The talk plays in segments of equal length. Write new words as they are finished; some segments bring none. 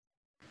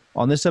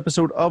On this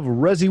episode of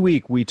Resi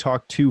Week, we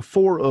talked to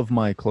four of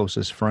my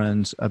closest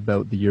friends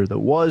about the year that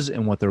was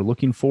and what they're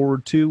looking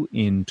forward to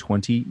in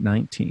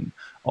 2019.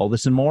 All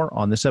this and more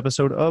on this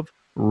episode of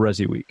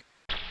Resi Week.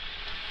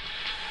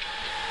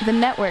 The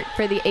network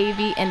for the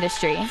AV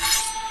industry.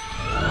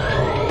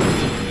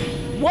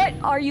 What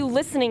are you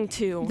listening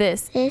to?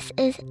 This is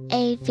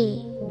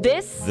AV.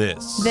 This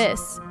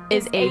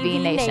is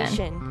AV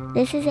Nation.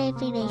 This is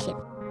AV Nation.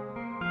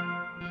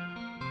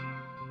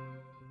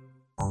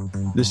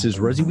 This is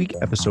Resi Week,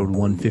 episode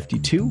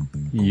 152,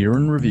 Year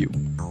in Review.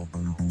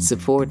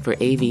 Support for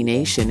AV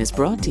Nation is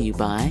brought to you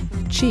by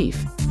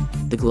Chief,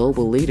 the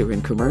global leader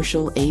in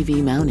commercial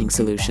AV mounting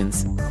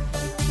solutions.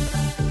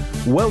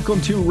 Welcome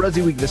to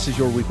Resi Week. This is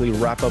your weekly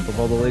wrap-up of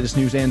all the latest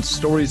news and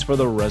stories for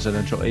the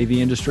residential AV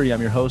industry.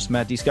 I'm your host,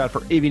 Matt D. Scott for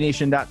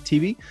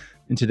AVNation.tv,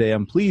 and today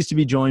I'm pleased to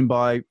be joined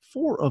by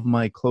four of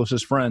my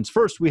closest friends.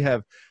 First, we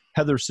have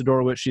Heather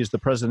Sidorowicz. She is the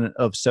president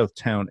of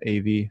Southtown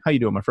AV. How you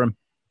doing, my friend?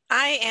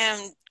 I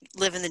am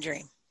living the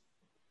dream.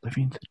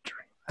 Living the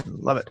dream. I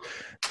love it.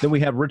 Then we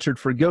have Richard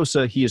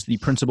Fregosa. He is the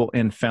principal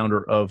and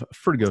founder of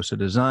Fregosa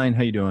Design.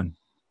 How you doing?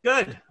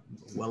 Good.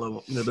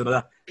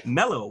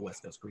 Mellow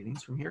West Coast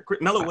greetings from here.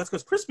 Mellow West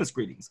Coast Christmas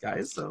greetings,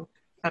 guys. So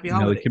happy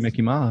holidays.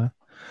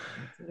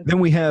 Then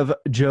we have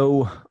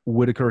Joe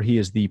Whitaker. He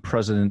is the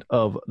president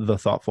of The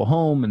Thoughtful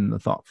Home and The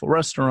Thoughtful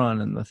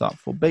Restaurant and The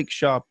Thoughtful Bake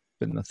Shop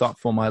and The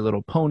Thoughtful My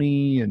Little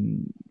Pony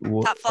and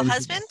Thoughtful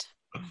Husband?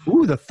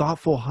 Ooh, The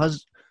Thoughtful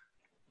Husband.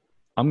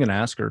 I'm going to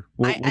ask her.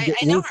 We'll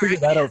figure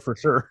that out for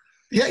sure.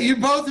 Yeah, you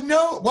both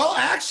know. Well,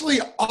 actually,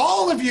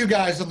 all of you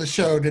guys on the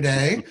show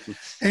today,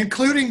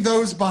 including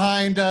those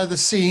behind the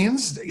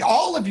scenes,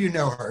 all of you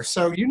know her,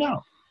 so you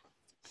know.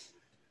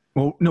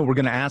 Well, no, we're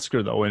going to ask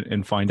her, though,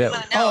 and find out.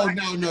 No.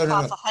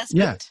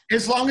 Yeah.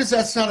 As long as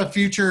that's not a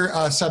future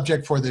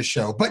subject for this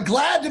show. But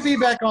glad to be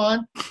back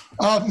on,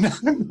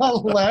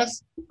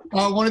 nonetheless.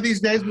 One of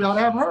these days, we ought to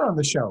have her on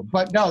the show.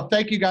 But no,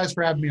 thank you guys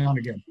for having me on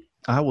again.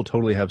 I will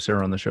totally have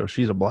Sarah on the show.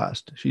 She's a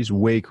blast. She's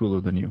way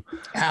cooler than you.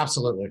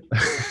 Absolutely.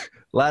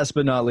 Last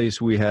but not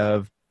least, we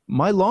have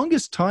my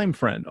longest time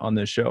friend on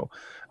this show,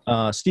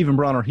 Stephen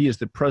Bronner. He is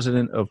the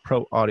president of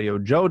Pro Audio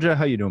Georgia.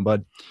 How you doing,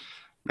 bud?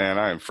 Man,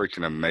 I am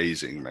freaking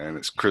amazing, man.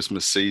 It's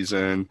Christmas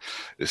season.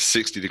 It's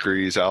 60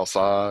 degrees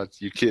outside.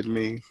 You kidding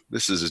me?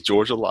 This is a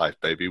Georgia life,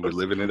 baby. We're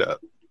living it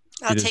up.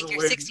 I'll take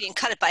your 60 and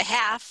cut it by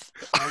half.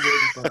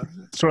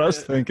 That's what I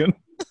was thinking.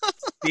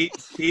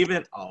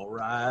 Steven, all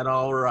right,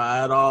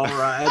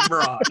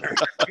 Bronner.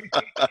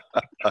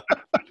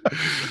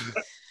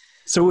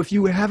 So if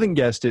you haven't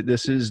guessed it,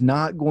 this is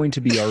not going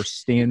to be our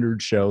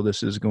standard show.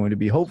 This is going to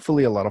be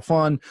hopefully a lot of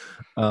fun,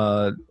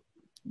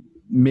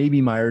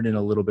 maybe mired in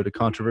a little bit of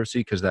controversy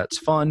because that's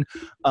fun.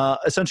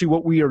 Essentially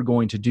what we are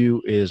going to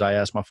do is I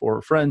asked my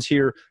four friends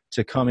here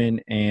to come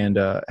in and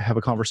have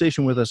a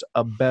conversation with us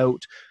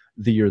about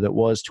the year that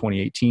was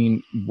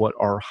 2018, what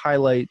our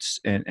highlights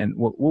and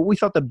what we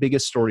thought the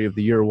biggest story of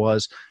the year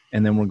was,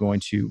 and then we're going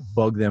to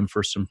bug them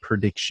for some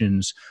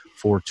predictions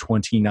for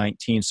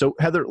 2019. So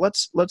Heather,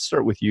 let's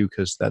start with you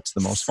because that's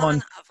the most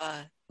fun.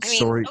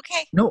 Sorry.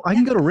 Okay. No, I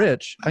can go to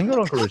Rich. I can go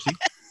to Uncle Richie.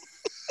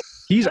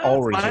 He's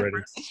always ready.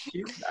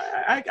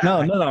 No,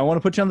 I want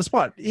to put you on the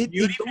spot.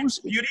 Beauty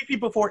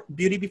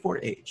before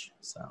age.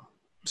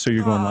 So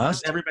you're going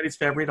last? Everybody's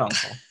favorite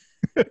uncle.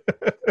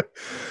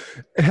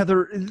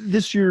 Heather,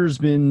 this year's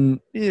been,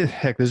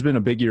 there's been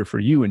a big year for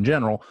you in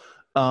general.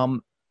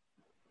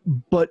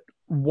 But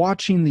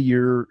watching the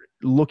year,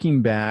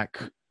 looking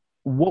back,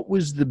 what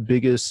was the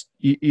biggest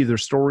either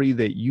story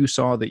that you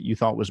saw that you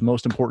thought was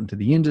most important to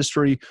the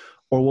industry,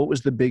 or what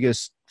was the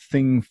biggest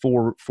thing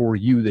for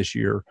you this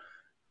year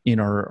in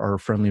our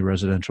friendly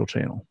residential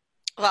channel?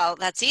 Well,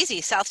 that's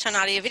easy. Southtown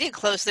Audio Video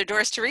closed their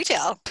doors to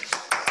retail.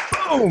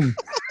 Boom!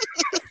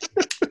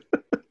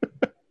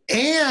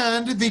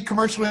 And the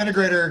commercial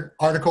integrator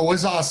article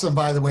was awesome,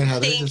 by the way,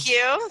 Heather. Thank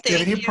you.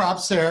 Giving you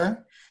props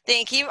there.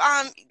 Thank you.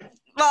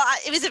 Well,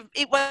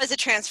 it was a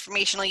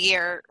transformational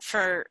year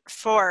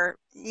for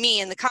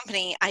me and the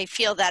company. I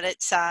feel that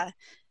it's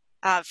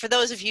for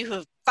those of you who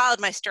have followed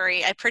my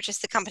story. I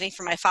purchased the company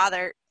from my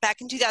father back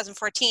in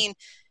 2014.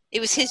 It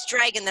was his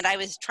dragon that I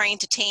was trying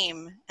to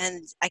tame,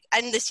 and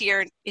this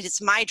year it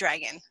is my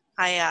dragon.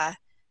 I'm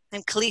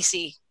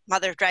Khaleesi,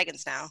 mother of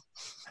dragons now,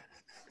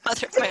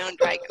 mother of my own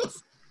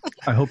dragons.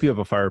 I hope you have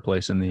a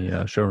fireplace in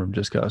the showroom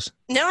just because.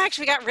 No,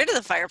 actually, we got rid of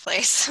the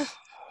fireplace.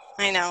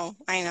 I know.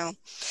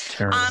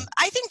 Terrible.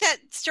 I think that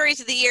stories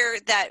of the year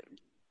that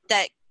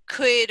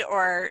could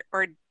or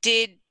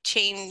did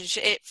change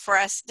it for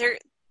us. There,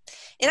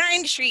 in our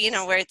industry,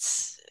 where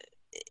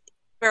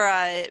we're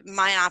a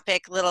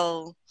myopic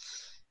little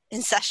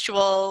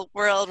incestual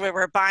world where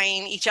we're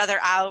buying each other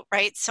out,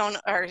 right?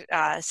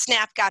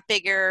 Snap got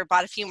bigger,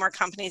 bought a few more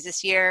companies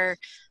this year.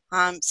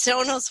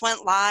 Sonos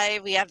went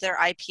live. We have their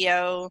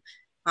IPO.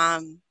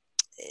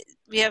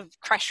 We have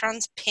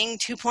Crestron's Ping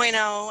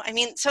 2.0. I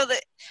mean,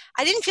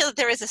 I didn't feel that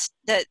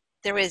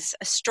there was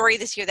a story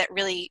this year that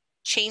really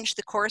changed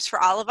the course for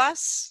all of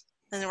us.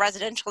 in the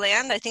residential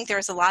land. I think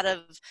there's a lot of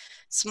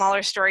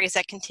smaller stories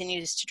that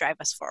continues to drive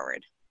us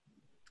forward.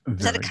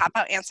 Is that a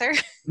cop-out answer?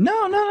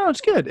 No,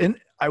 it's good. And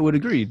I would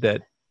agree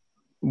that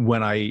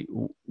when I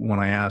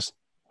asked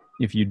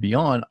if you'd be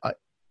on,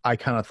 I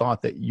kind of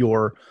thought that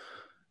your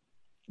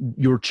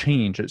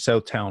change at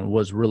Southtown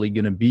was really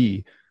going to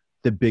be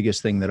the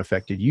biggest thing that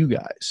affected you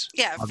guys.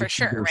 Yeah,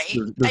 obviously, for sure,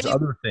 right? There's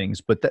other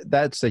things, but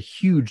that's a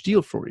huge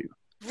deal for you.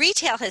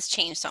 Retail has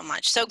changed so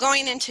much. So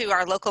going into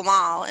our local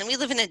mall, and we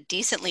live in a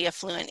decently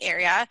affluent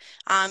area,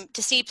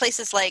 to see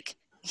places like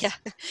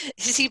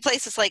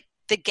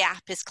the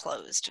Gap is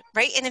closed,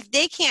 right? And if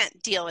they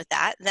can't deal with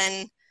that,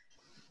 then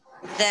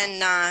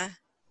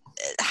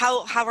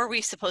how are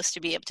we supposed to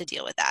be able to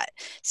deal with that?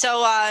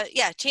 So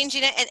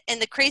changing it.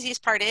 And the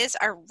craziest part is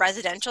our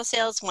residential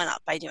sales went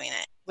up by doing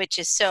it, which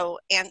is so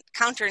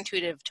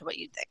counterintuitive to what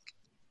you'd think.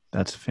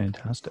 That's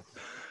fantastic.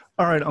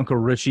 All right, Uncle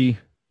Richie,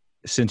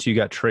 since you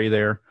got Trey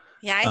there.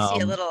 Yeah, I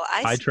see a little.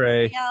 Hi,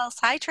 Trey. Else.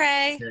 Hi,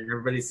 Trey. Yeah,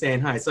 everybody's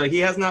saying hi. So he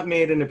has not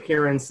made an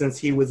appearance since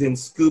he was in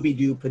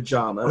Scooby-Doo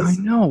pajamas.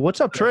 I know.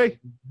 What's up, Trey?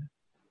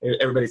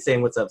 Everybody's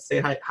saying what's up. Say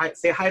hi.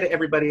 Say hi to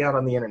everybody out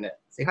on the internet.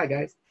 Say hi,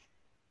 guys.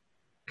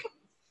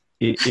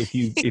 If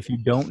you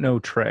don't know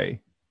Trey,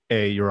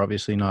 you're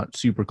obviously not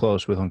super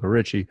close with Uncle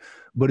Richie.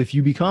 But if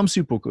you become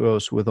super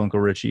close with Uncle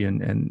Richie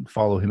and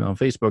follow him on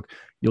Facebook,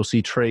 you'll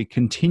see Trey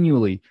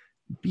continually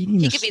beating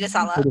the shit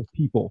out of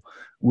people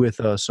with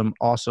some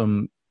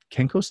awesome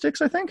Kenko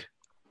sticks, I think.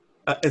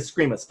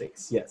 Eskrima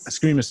sticks, yes.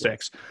 Eskrima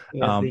sticks.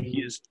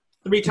 He is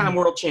 3-time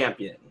world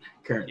champion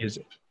currently. He is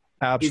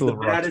absolutely.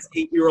 He's the baddest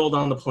 8-year-old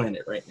on the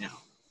planet right now.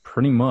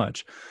 Pretty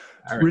much.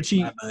 All right,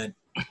 Richie,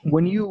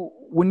 when you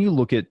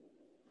look at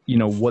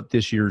what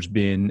this year's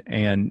been,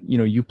 and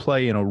you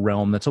play in a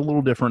realm that's a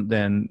little different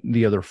than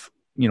the other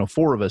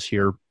 4 of us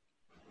here,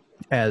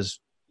 as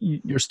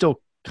you're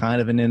still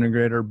kind of an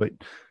integrator, but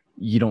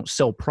you don't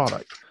sell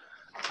product.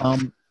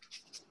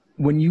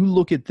 When you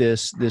look at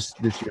this year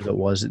that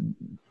was,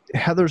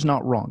 Heather's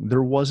not wrong.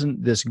 There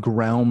wasn't this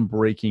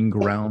groundbreaking,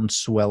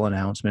 groundswell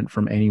announcement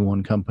from any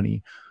one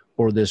company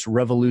or this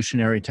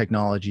revolutionary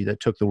technology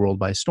that took the world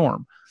by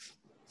storm.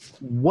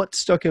 What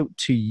stuck out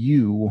to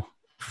you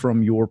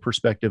from your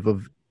perspective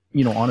of,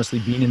 honestly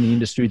being in the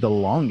industry the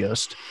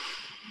longest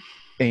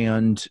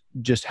and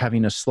just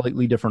having a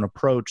slightly different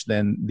approach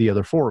than the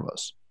other 4 of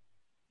us?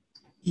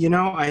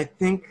 I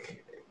think,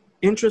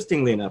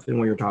 interestingly enough, in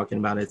what you're talking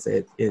about, it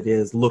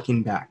is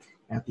looking back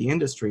at the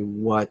industry.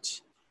 What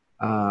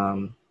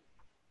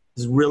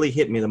has really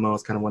hit me the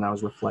most, kind of when I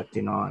was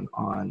reflecting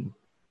on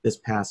this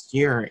past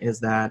year, is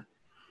that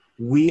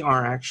we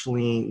are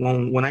actually,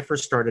 when I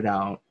first started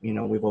out,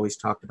 we've always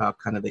talked about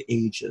kind of the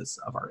ages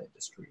of our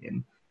industry.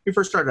 And we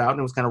first started out and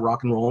it was kind of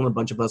rock and roll, and a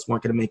bunch of us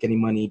weren't going to make any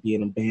money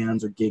being in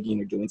bands or gigging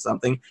or doing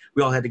something.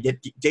 We all had to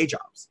get day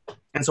jobs.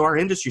 And so our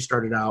industry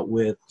started out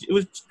with, it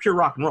was pure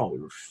rock and roll. We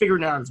were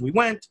figuring it out as we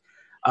went.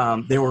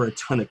 There were a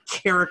ton of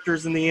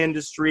characters in the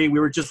industry. We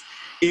were just,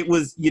 it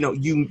was,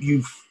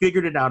 you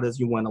figured it out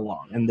as you went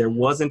along, and there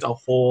wasn't a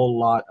whole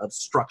lot of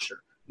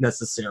structure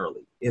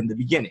necessarily in the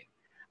beginning.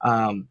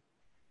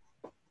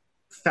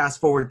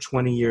 Fast forward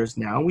 20 years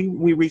now,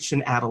 we reached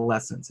an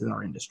adolescence in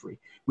our industry.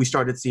 We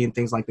started seeing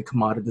things like the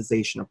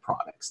commoditization of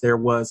products. There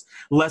was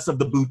less of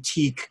the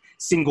boutique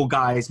single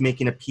guys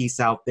making a piece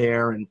out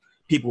there, and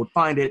people would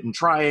find it and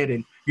try it,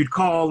 and you'd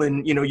call,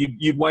 and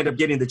you'd wind up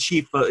getting the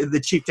chief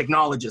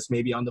technologist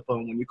maybe on the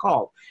phone when you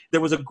called.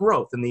 There was a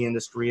growth in the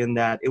industry in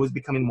that it was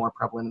becoming more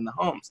prevalent in the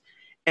homes.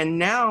 And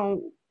now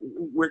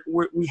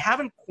we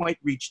haven't quite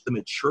reached the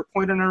mature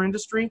point in our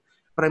industry,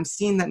 but I'm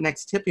seeing that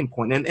next tipping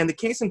point. And the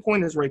case in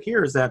point is right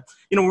here is that,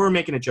 we were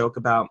making a joke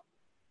about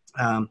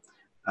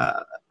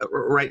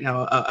right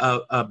now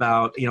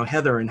about,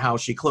 Heather and how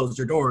she closed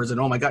her doors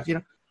and, oh my God,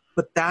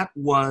 but that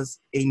was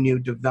a new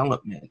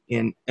development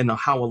in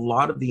how a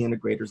lot of the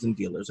integrators and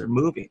dealers are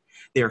moving.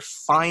 They're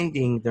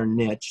finding their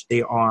niche.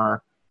 They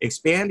are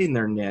expanding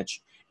their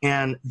niche,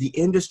 and the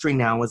industry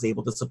now is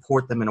able to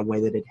support them in a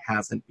way that it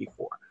hasn't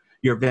before.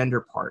 Your vendor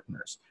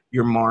partners,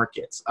 your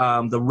markets,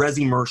 the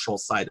resi-mercial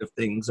side of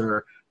things,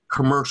 or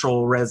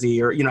commercial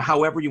resi, or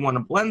however you want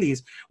to blend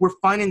these, we're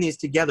finding these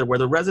together where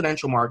the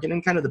residential market,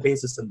 and kind of the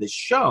basis of this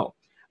show,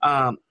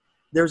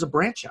 there's a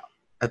branch out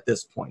at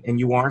this point, and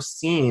you are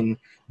seeing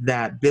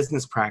that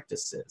business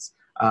practices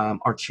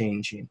are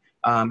changing.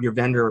 Your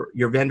vendor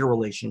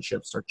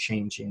relationships are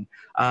changing.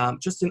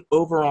 Just an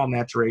overall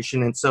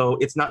maturation. And so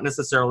it's not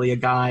necessarily a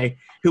guy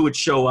who would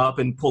show up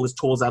and pull his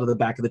tools out of the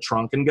back of the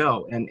trunk and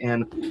go.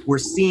 And we're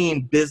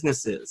seeing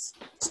businesses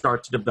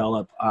start to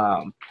develop.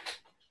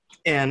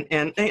 And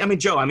I mean,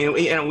 Joe,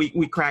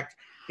 we cracked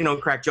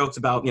jokes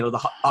about,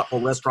 the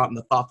thoughtful restaurant and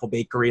the thoughtful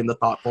bakery and the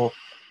thoughtful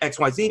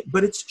XYZ,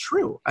 but it's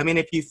true. I mean,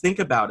 if you think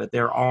about it,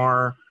 there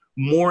are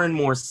more and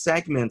more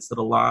segments that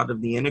a lot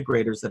of the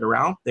integrators that are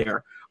out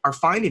there are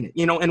finding it,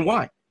 and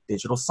why?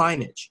 Digital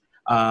signage,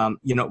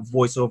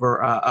 voice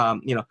over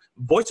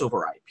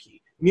IP,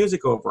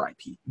 music over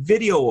IP,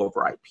 video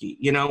over IP.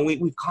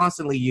 We've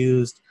constantly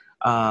used,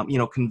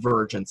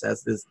 convergence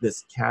as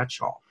this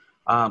catch-all.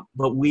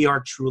 But we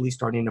are truly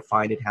starting to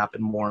find it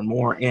happen more and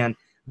more. And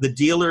the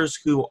dealers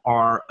who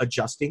are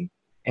adjusting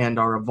and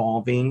are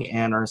evolving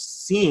and are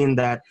seeing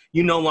that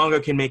you no longer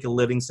can make a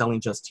living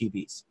selling just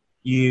TVs.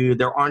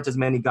 There aren't as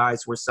many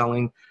guys who are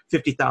selling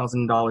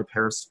 $50,000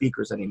 pair of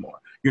speakers anymore.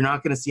 You're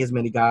not going to see as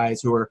many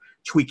guys who are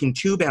tweaking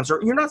tube amps,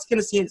 or you're not going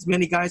to see as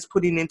many guys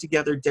putting in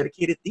together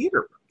dedicated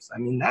theater rooms. I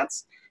mean,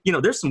 that's,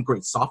 there's some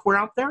great software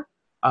out there.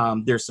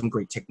 There's some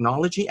great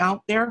technology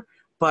out there,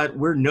 but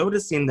we're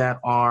noticing that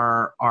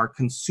our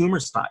consumer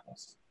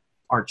styles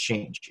are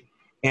changing.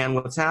 And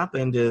what's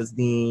happened is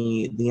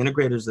the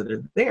integrators that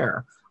are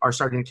there are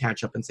starting to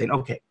catch up and saying,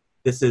 okay,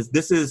 this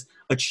is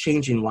a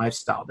changing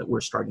lifestyle that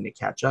we're starting to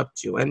catch up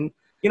to. And,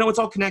 it's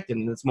all connected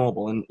and it's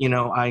mobile. And,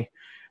 I,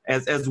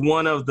 as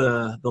one of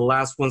the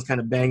last ones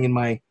kind of banging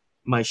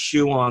my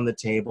shoe on the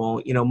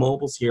table,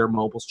 mobile's here,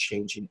 mobile's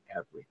changing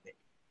everything.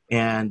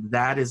 And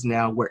that is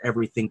now where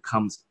everything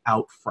comes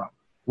out from,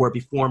 where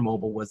before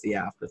mobile was the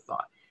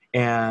afterthought.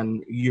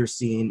 And we're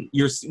seeing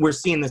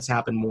this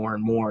happen more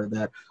and more,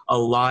 that a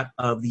lot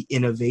of the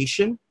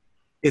innovation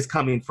is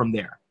coming from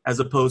there, as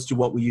opposed to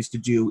what we used to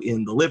do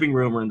in the living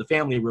room or in the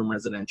family room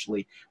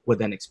residentially would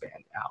then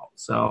expand out.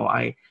 So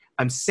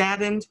I'm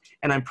saddened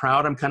and I'm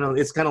proud.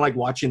 It's kind of like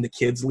watching the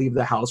kids leave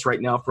the house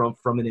right now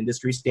from an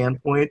industry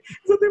standpoint.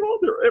 So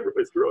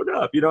everybody's grown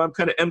up. I'm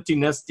kind of empty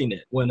nesting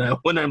it when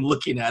I'm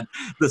looking at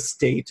the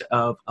state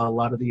of a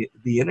lot of the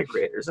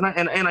integrators.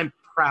 And I'm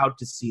proud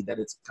to see that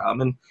it's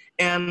come.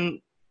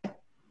 And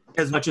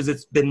as much as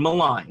it's been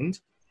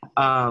maligned,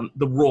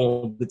 the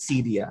role that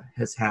CEDIA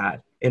has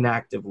had in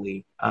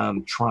actively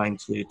trying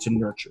to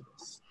nurture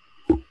this.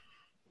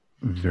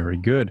 Very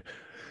good.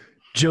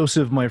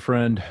 Joseph, my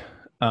friend,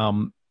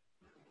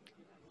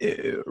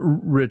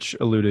 Rich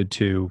alluded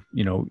to,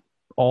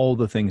 all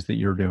the things that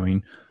you're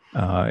doing.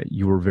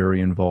 You were very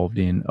involved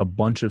in a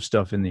bunch of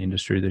stuff in the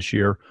industry this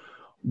year.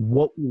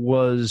 What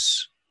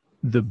was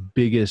the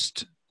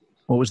biggest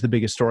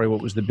story?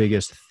 What was the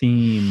biggest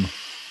theme?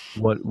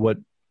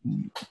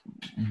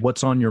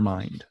 What's on your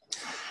mind?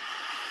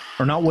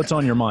 Or not what's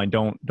on your mind.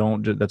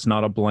 Don't, that's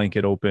not a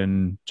blanket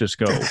open, just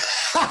go.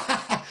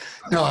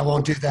 No, I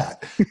won't do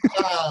that.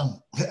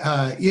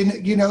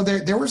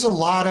 There was a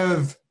lot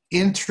of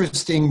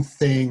interesting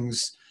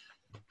things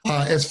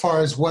as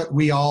far as what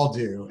we all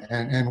do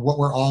and what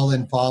we're all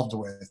involved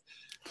with.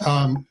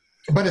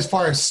 But as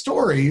far as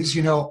stories,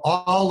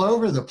 all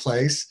over the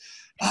place,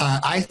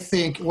 I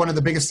think one of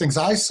the biggest things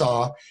I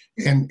saw,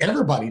 and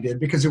everybody did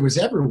because it was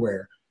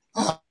everywhere,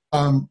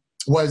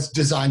 was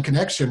Design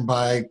Connection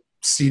by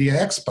CEDIA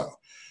Expo,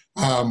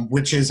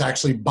 which is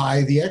actually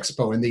by the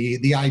Expo, and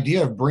the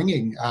idea of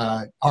bringing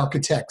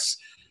architects,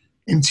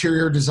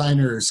 interior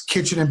designers,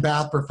 kitchen and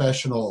bath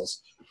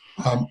professionals,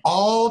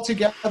 all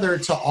together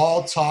to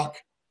all talk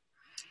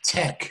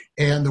tech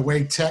and the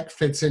way tech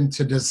fits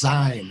into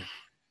design.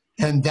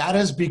 And that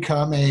has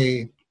become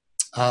a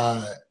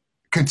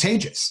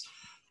contagious,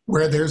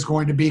 where there's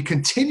going to be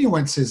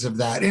continuances of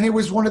that. And it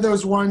was one of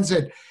those ones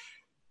that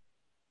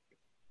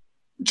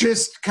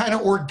just kind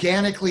of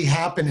organically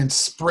happened and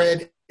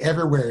spread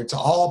everywhere to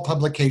all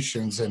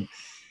publications. And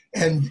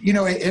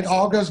it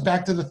all goes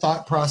back to the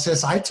thought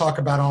process I talk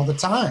about all the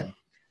time,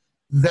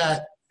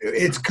 that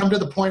it's come to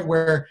the point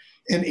where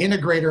an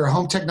integrator, a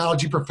home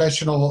technology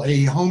professional,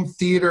 a home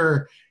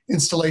theater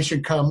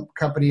installation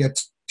company, a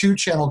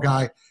two-channel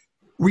guy,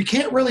 we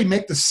can't really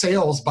make the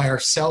sales by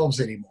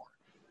ourselves anymore.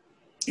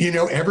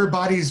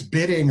 Everybody's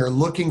bidding or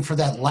looking for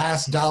that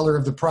last dollar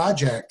of the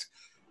project.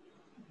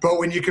 But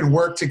when you can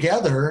work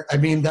together, I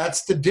mean,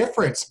 that's the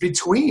difference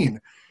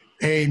between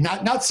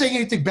not saying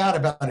anything bad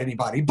about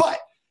anybody, but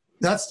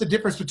that's the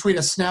difference between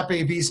a Snap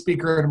AV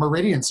speaker and a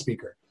Meridian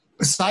speaker.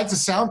 Besides the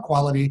sound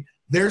quality,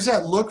 there's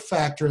that look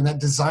factor and that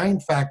design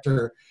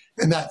factor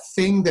and that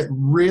thing that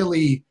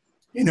really,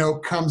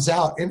 comes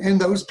out. And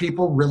those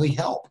people really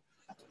help.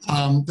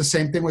 The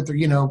same thing with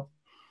the,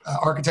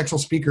 architectural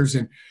speakers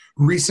and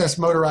recessed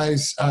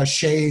motorized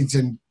shades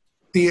and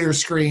theater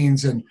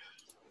screens, and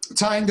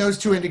tying those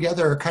two in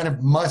together are kind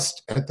of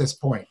must at this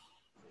point.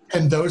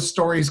 And those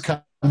stories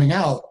coming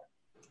out,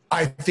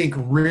 I think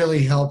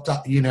really helped,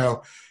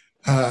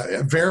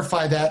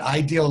 verify that,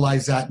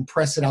 idealize that, and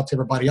press it out to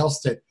everybody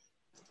else that,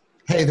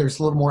 hey, there's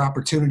a little more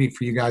opportunity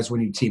for you guys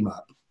when you team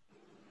up.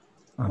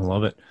 I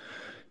love it.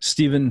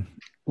 Stephen,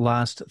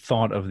 last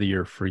thought of the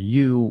year for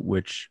you,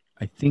 which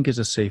I think is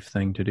a safe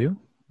thing to do.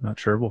 Not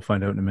sure. We'll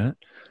find out in a minute.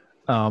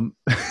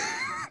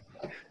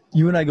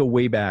 You and I go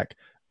way back.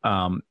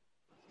 And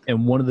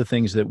one of the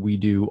things that we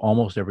do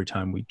almost every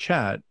time we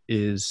chat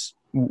is,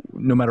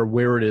 no matter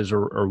where it is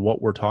or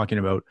what we're talking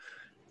about,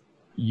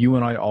 you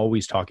and I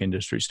always talk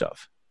industry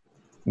stuff.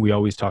 We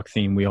always talk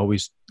theme. We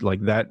always,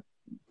 like that,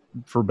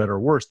 for better or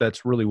worse,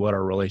 that's really what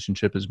our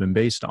relationship has been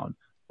based on.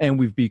 And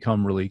we've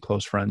become really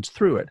close friends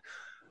through it.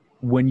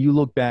 When you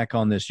look back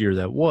on this year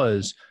that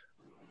was,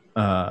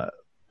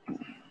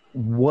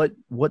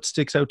 what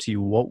sticks out to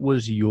you? What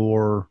was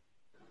your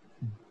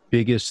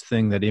biggest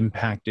thing that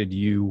impacted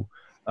you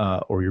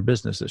or your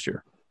business this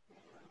year?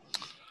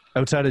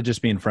 Outside of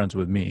just being friends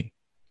with me.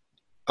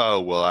 Oh,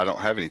 well, I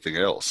don't have anything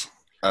else.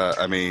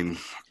 I mean,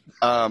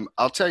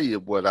 I'll tell you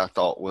what I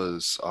thought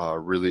was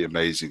really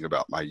amazing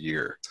about my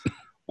year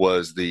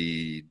was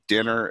the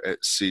dinner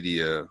at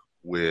Cedia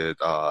with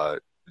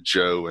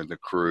Joe and the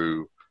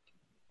crew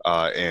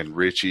and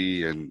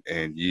Richie and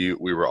you.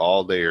 We were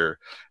all there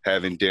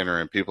having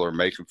dinner, and people are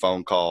making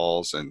phone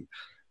calls and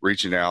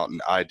reaching out,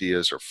 and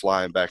ideas are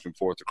flying back and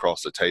forth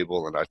across the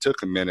table. And I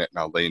took a minute and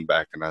I leaned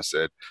back and I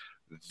said,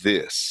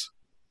 this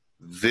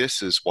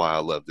is why I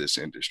love this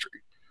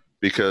industry,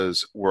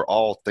 because we're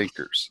all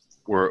thinkers.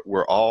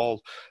 We're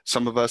all,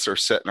 some of us are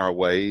set in our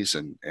ways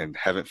and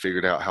haven't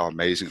figured out how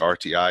amazing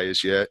RTI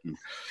is yet. And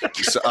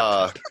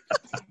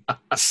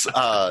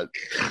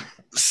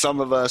some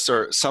of us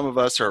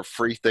are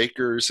free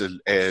thinkers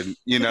and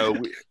you know,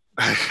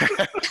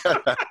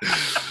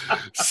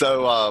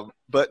 so,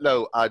 but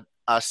no,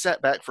 I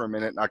sat back for a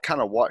minute and I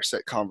kind of watched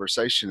that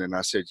conversation and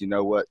I said, you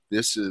know what,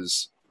 this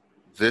is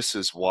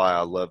why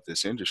I love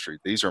this industry.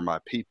 These are my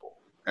people.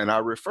 And I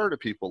refer to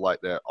people like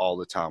that all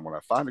the time. When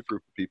I find a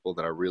group of people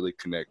that I really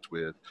connect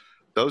with,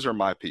 those are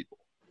my people.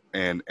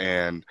 And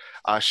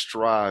I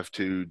strive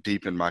to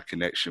deepen my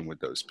connection with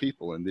those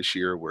people. And this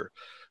year we're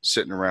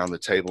sitting around the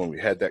table and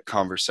we had that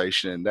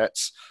conversation. And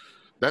that's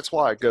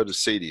why I go to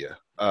Cedia.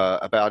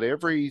 About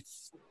every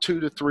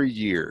 2 to 3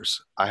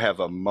 years, I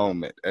have a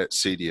moment at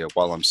Cedia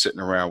while I'm sitting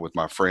around with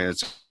my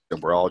friends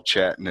and we're all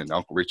chatting, and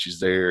Uncle Richie's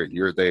there and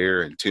you're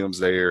there and Tim's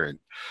there and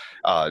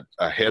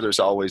Heather's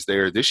always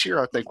there. This year,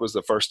 I think, was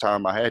the first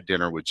time I had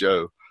dinner with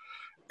Joe,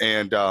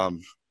 and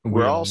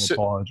we're all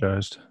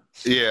apologized.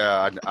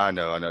 Yeah, I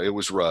know. It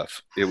was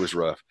rough.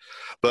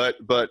 But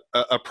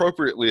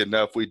appropriately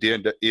enough, it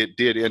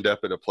did end up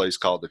at a place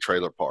called the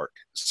Trailer Park,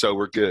 so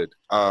we're good.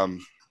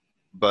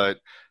 But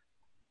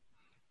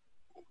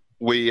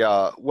we,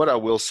 what I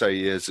will say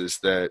is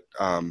that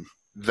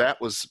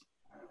that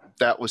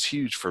was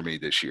huge for me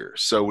this year.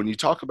 So when you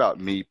talk about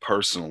me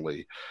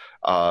personally,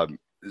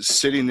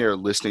 sitting there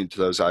listening to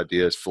those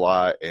ideas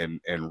fly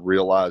and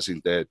realizing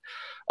that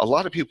a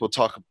lot of people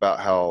talk about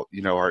how,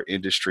 you know, our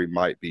industry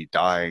might be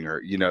dying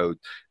or, you know,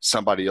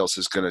 somebody else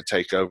is going to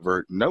take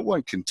over. No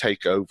one can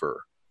take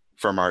over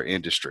from our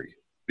industry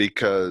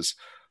because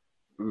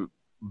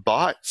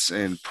bots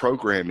and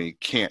programming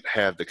can't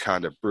have the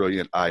kind of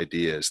brilliant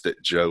ideas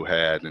that Joe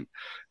had and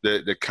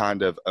the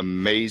kind of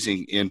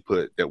amazing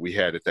input that we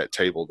had at that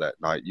table that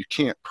night. You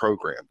can't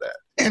program that.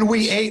 And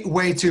we ate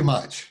way too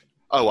much.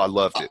 Oh, I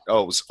loved it.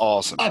 Oh, it was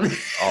awesome.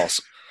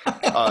 Awesome.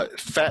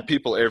 Fat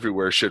people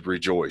everywhere should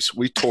rejoice.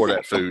 We tore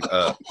that food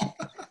up.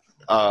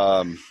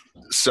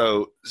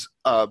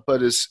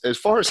 But as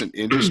far as an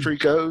industry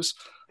goes,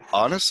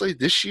 honestly,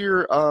 this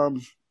year,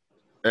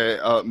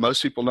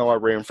 most people know I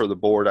ran for the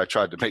board. I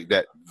tried to make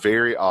that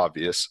very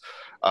obvious.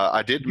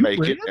 I didn't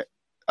make it.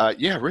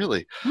 Yeah,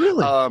 really.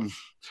 Really?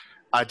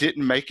 I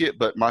didn't make it,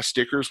 but my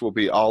stickers will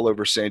be all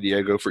over San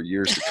Diego for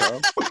years to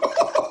come.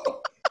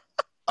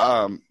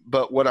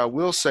 But what I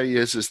will say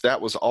is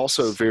that was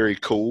also very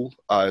cool.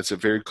 It's a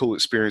very cool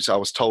experience. I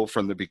was told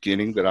from the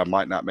beginning that I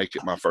might not make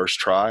it my first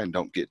try and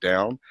don't get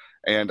down,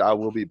 and I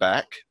will be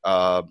back.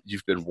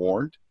 You've been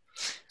warned.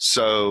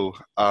 So,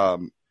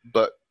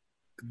 but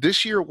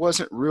this year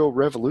wasn't real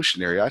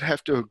revolutionary. I'd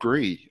have to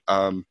agree.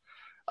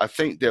 I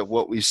think that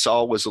what we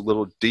saw was a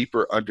little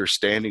deeper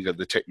understanding of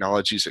the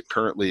technologies that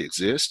currently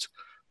exist,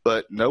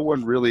 but no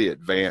one really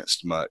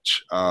advanced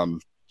much.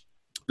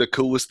 The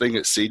coolest thing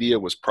at Cedia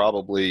was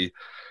probably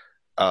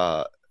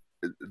the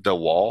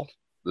wall,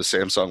 the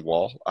Samsung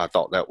wall. I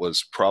thought that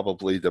was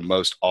probably the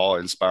most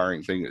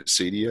awe-inspiring thing at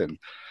Cedia, and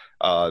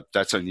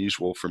that's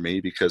unusual for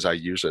me because I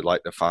usually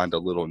like to find a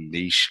little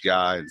niche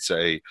guy and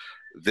say,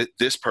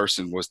 this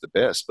person was the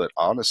best. But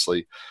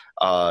honestly,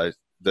 the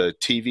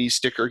TV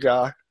sticker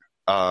guy,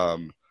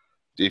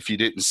 if you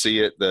didn't see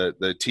it,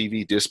 the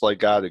TV display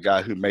guy, the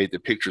guy who made the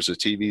pictures of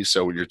TVs.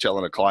 So when you're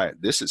telling a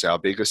client, this is how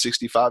big a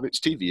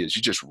 65-inch TV is,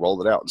 you just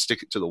roll it out and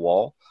stick it to the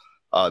wall.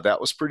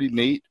 That was pretty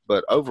neat.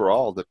 But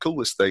overall, the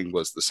coolest thing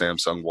was the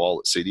Samsung wall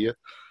at Cedia.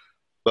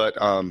 But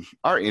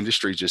our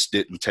industry just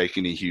didn't take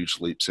any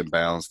huge leaps and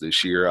bounds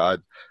this year.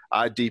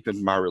 I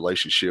deepened my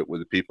relationship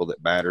with the people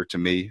that matter to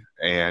me.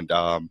 And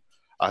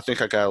I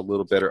think I got a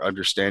little better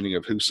understanding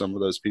of who some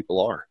of those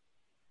people are.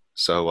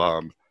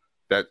 So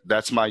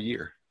that's my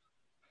year.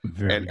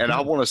 And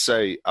I want to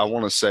say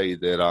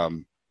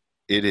that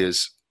it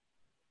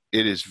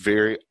is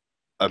very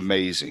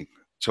amazing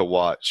to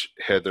watch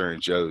Heather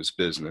and Joe's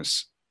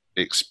business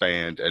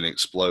expand and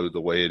explode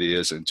the way it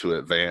is and to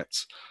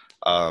advance.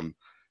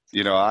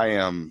 You know,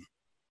 I'm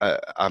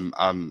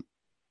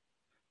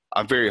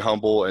very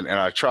humble and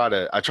I try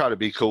to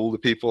be cool to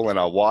people, and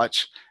I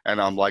watch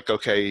and I'm like,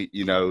 okay,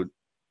 you know,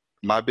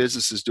 my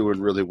business is doing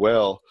really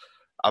well.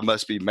 I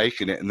must be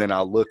making it. And then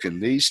I look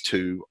and these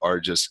two are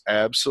just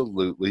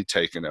absolutely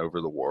taking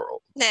over the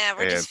world. Nah,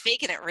 we're just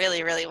making it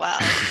really, really well.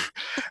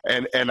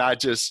 and I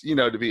just, you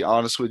know, to be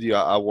honest with you,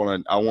 I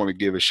want to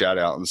give a shout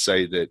out and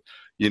say that,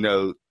 you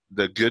know,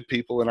 the good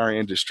people in our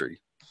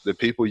industry, The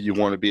people you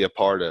want to be a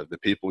part of, the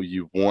people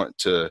you want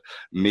to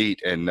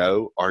meet and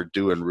know are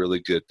doing really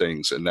good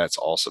things, and that's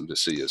awesome to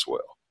see as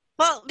well.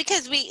 Well,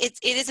 because it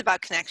is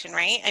about connection,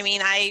 right? I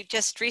mean, I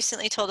just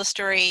recently told a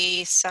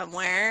story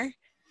somewhere.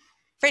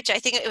 Rich, I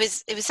think it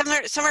was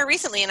somewhere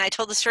recently, and I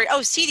told the story. Oh,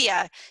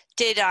 Cedia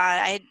did.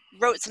 I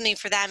wrote something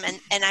for them,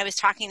 and I was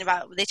talking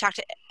about.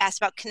 Asked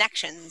about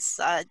connections.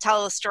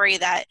 Tell a story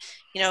that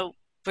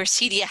where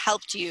Cedia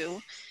helped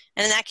you,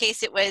 and in that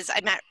case, it was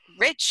I met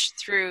Rich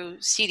through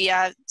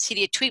Cedia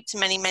Tweeps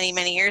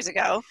many years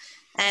ago,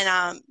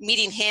 and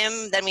meeting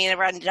him. Then we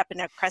ended up in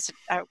a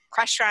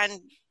Crestron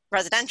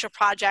residential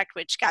project,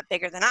 which got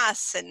bigger than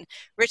us, and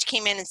Rich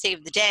came in and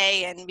saved the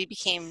day, and we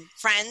became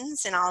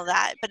friends and all of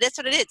that. But that's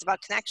what it is,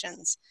 about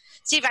connections.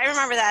 Steve, I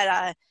remember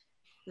that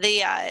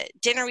the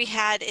dinner we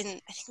had in,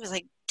 I think it was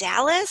like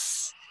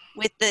Dallas,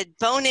 with the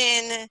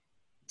bone-in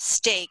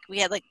steak. We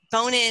had like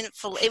bone-in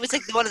filet. It was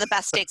like one of the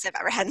best steaks I've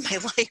ever had in my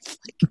life.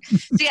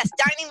 So yes,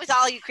 dining with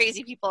all you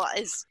crazy people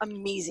is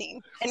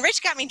amazing. And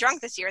Rich got me drunk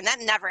this year, and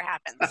that never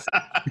happens.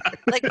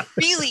 Like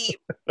really,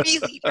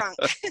 really drunk.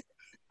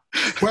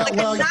 Well,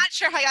 I'm not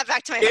sure how I got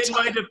back to my hotel.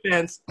 In my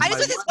defense, I was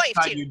with his wife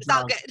too. It's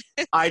all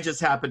good. I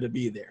just happened to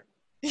be there.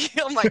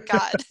 Oh my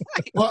God.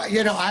 Well,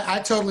 I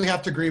totally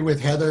have to agree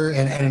with Heather,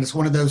 and it's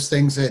one of those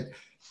things that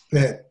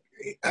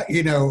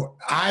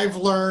I've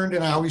learned,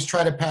 and I always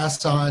try to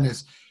pass on,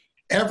 is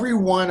every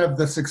one of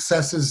the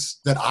successes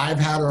that I've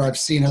had, or I've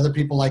seen other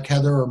people like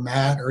Heather or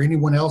Matt or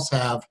anyone else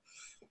have,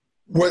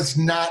 was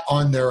not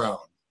on their own.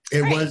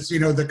 It was,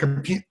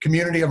 the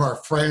community of our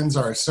friends,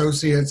 our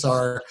associates,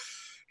 our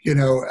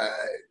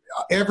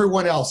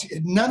everyone else.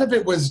 None of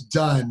it was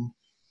done.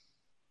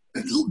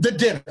 The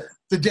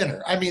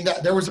dinner. I mean,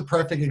 there was a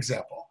perfect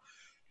example.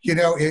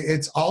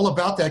 It's all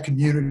about that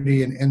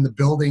community and the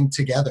building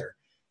together,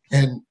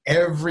 and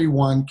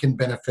everyone can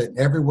benefit, and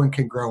everyone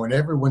can grow, and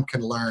everyone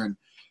can learn.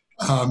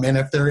 And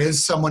if there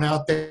is someone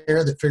out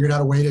there that figured out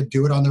a way to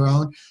do it on their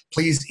own,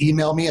 please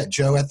email me at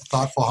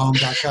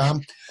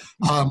joe@thethoughtfulhome.com.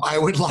 I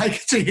would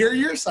like to hear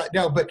your side.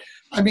 No, but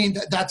I mean,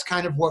 that's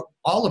kind of what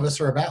all of us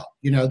are about,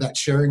 that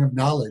sharing of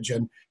knowledge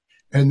and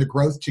the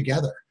growth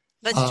together.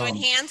 Let's join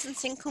hands and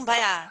sing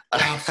Kumbaya.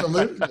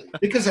 Absolutely.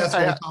 Because that's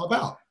what it's all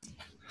about.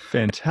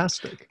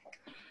 Fantastic.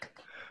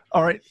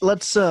 All right,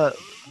 let's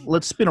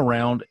spin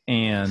around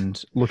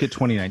and look at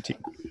 2019.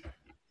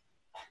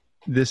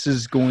 This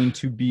is going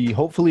to be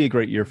hopefully a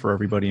great year for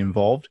everybody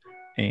involved.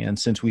 And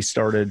since we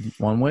started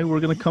one way,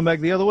 we're going to come back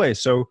the other way.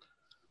 So,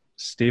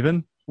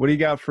 Stephen, what do you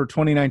got for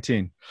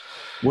 2019?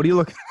 What are you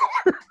looking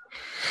for?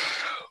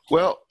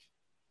 Well,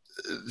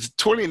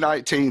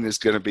 2019 is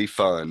going to be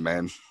fun,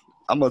 man.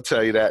 I'm going to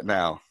tell you that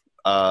now.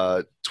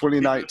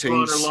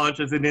 2019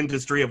 launches an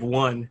industry of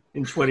one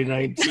in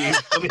 2019.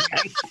 This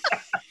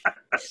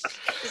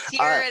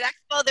year at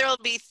Expo, there will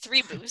be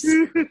 3 booths.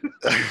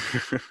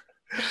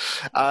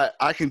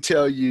 I can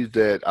tell you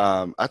that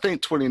I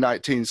think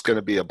 2019 is going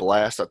to be a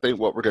blast. I think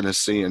what we're going to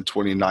see in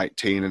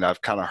 2019, and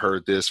I've kind of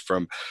heard this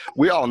from,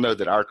 we all know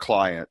that our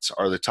clients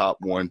are the top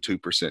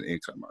 1-2%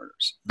 income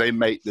earners. They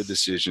make the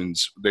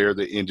decisions. They're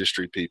the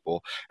industry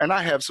people. And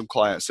I have some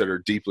clients that are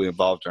deeply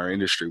involved in our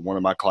industry. One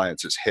of my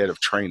clients is head of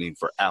training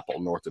for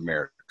Apple North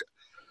America.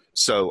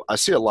 So I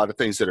see a lot of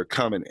things that are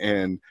coming.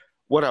 And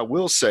what I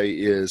will say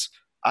is,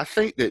 I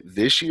think that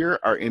this year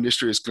our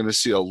industry is going to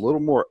see a little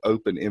more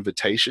open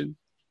invitation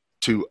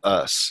to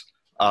us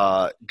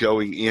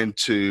going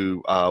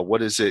into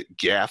what is it,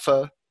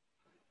 GAFA?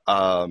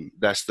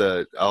 That's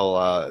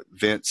the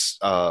Vince,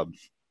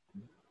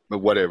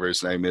 whatever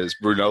his name is,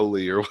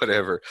 Brunoli or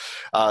whatever.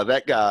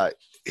 That guy,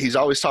 he's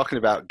always talking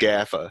about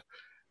GAFA,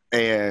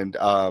 and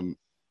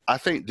I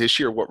think this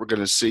year what we're going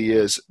to see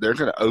is they're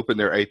going to open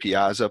their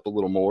APIs up a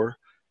little more.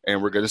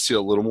 And we're going to see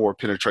a little more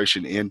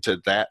penetration into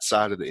that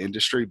side of the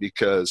industry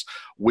because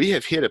we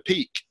have hit a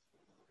peak.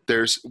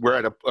 We're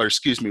at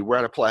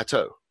a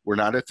plateau. We're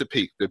not at the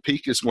peak. The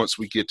peak is once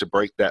we get to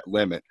break that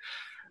limit.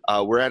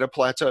 We're at a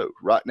plateau.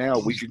 Right now,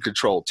 we can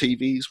control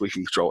TVs, we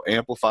can control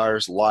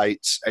amplifiers,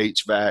 lights,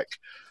 HVAC.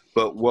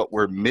 But what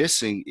we're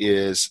missing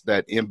is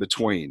that in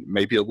between,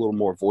 maybe a little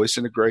more voice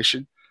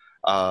integration,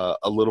 a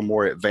little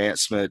more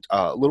advancement,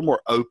 a little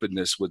more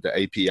openness with the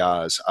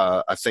APIs.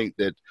 I think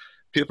that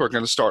people are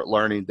going to start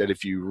learning that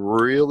if you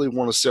really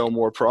want to sell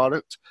more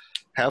product,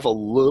 have a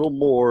little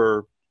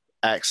more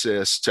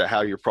access to how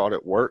your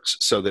product works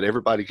so that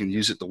everybody can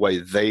use it the way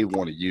they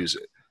want to use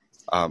it.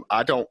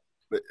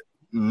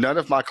 None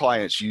of my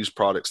clients use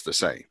products the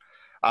same.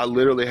 I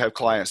literally have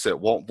clients that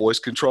want voice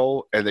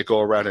control and they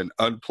go around and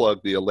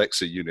unplug the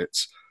Alexa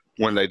units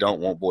when they don't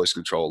want voice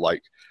control.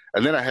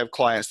 And then I have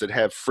clients that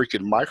have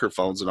freaking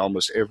microphones in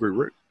almost every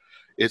room.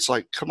 It's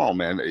like, come on,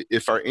 man.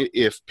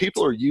 If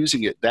people are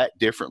using it that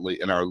differently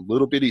in our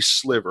little bitty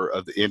sliver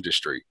of the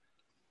industry,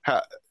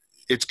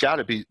 they've got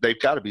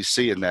to be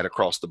seeing that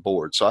across the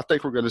board. So I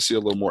think we're going to see a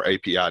little more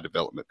API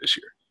development this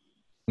year.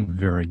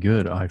 Very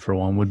good. I, for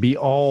one, would be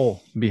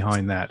all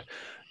behind that.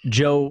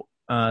 Joe,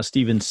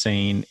 Stephen's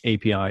saying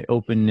API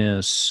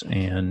openness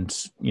and,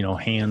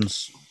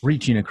 hands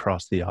reaching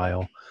across the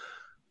aisle.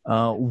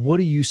 What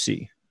do you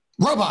see?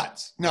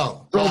 Robots.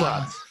 No.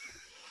 Robots.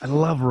 I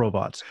love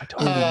robots. I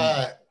totally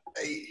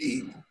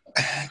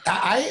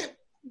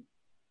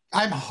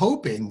I'm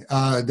hoping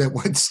that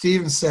what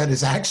Steven said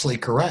is actually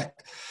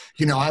correct.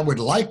 I would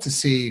like to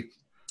see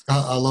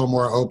a little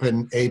more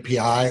open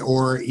API,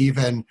 or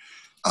even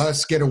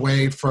us get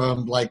away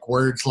from like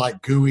words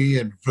like GUI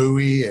and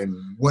VUI and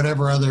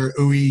whatever other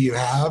UI you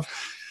have,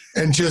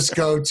 and just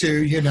go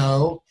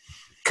to,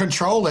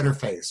 control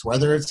interface,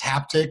 whether it's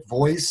haptic,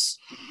 voice,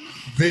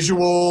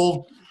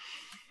 visual,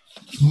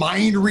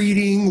 mind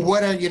reading,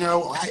 whatever,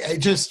 I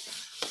just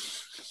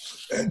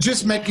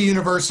make a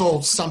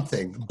universal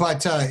something.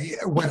 But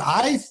what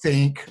I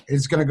think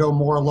is going to go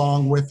more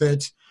along with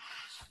it,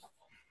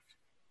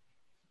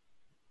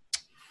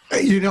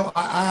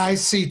 I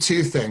see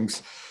two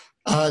things.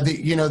 The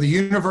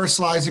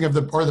universalizing of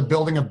the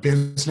building of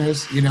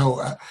business,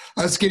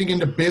 us getting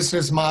into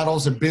business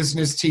models and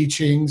business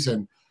teachings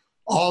and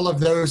all of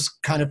those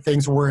kind of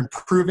things. We're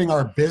improving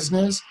our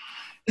business,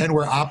 and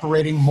we're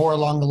operating more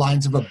along the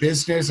lines of a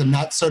business and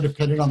not so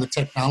dependent on the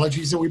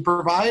technologies that we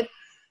provide.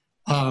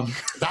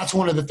 That's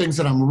one of the things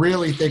that I'm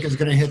really think is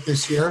going to hit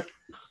this year.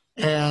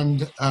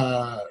 And,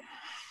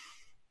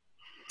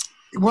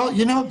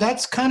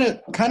 that's kind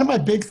of my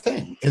big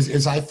thing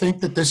is I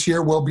think that this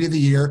year will be the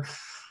year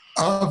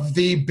of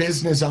the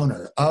business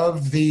owner,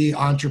 of the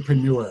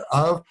entrepreneur,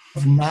 of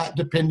not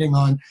depending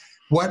on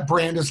what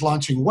brand is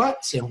launching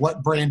what and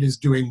what brand is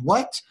doing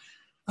what.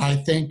 I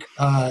think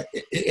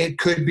it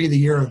could be the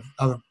year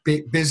of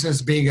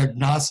business being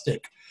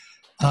agnostic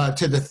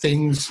to the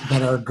things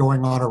that are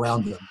going on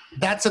around them.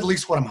 That's at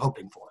least what I'm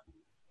hoping for.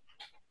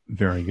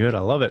 Very good. I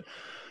love it.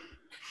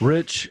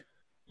 Rich,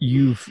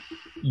 you've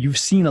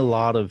seen a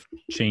lot of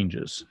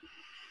changes.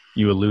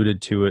 You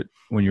alluded to it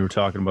when you were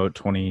talking about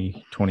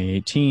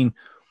 2018.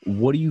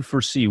 What do you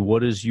foresee?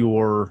 What is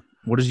your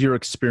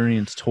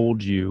experience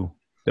told you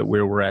that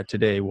where we're at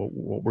today,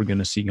 what we're going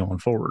to see going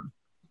forward?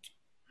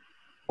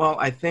 Well,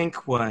 I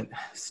think what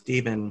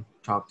Steven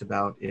talked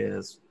about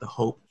is the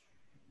hope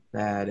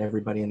that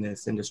everybody in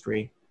this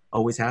industry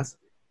always has,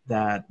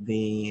 that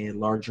the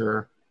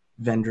larger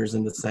vendors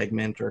in the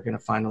segment are going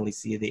to finally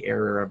see the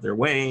error of their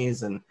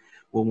ways and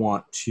will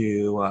want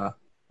to,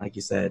 like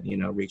you said,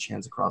 reach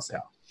hands across the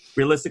aisle.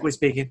 Realistically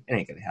speaking, it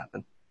ain't going to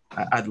happen.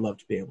 I'd love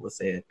to be able to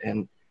say it.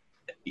 And,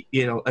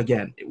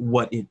 again,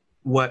 what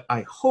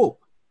I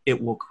hope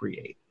it will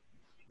create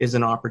is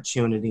an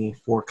opportunity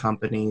for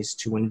companies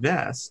to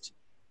invest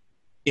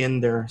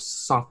in their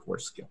software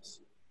skills.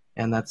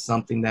 And that's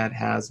something that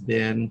has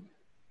been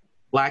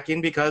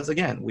lacking because,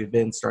 again, we've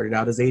been started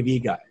out as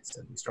AV guys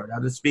and we started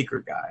out as speaker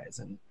guys.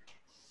 And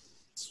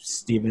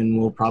Steven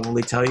will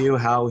probably tell you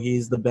how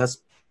he's the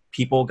best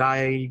people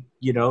guy,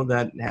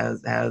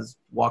 that has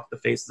walked the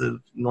face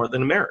of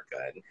Northern America.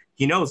 And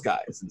he knows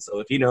guys. And so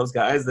if he knows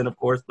guys, then of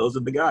course those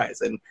are the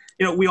guys. And,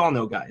 we all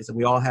know guys and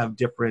we all have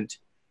different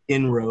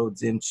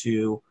inroads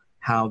into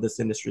how this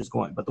industry is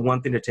going. But the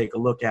one thing to take a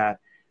look at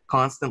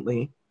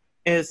constantly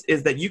is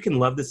that you can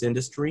love this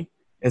industry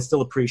and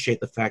still appreciate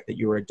the fact that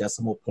you're a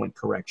decimal point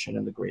correction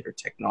in the greater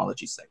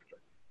technology sector.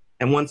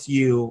 And once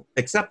you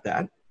accept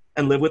that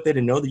and live with it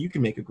and know that you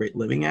can make a great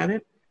living at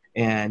it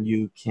and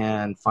you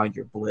can find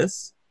your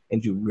bliss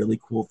and do really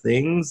cool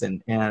things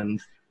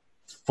and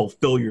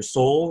fulfill your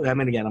soul. I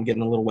mean, again, I'm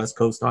getting a little West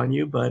Coast on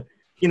you, but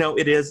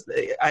it is,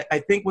 I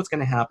think what's going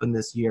to happen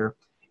this year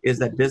is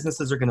that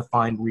businesses are going to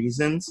find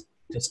reasons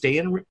to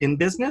stay in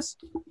business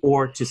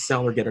or to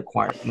sell or get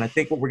acquired. And I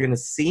think what we're going to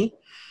see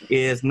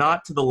is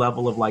not to the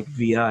level of like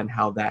VIA and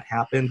how that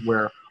happened,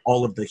 where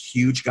all of the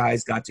huge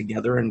guys got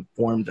together and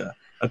formed a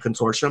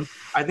consortium.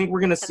 I think we're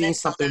going to see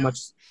something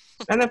much,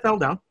 and then fell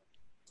down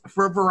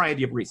for a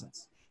variety of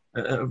reasons.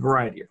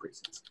 The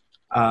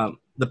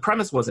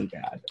premise wasn't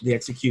bad. The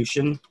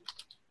execution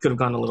could have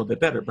gone a little bit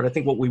better. But I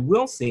think what we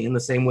will see, in the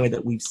same way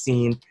that we've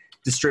seen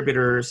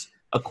distributors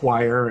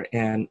acquire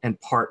and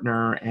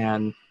partner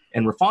and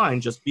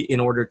refine just in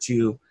order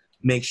to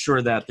make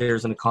sure that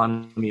there's an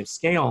economy of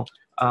scale.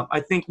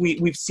 I think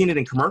we've seen it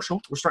in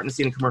commercial. We're starting to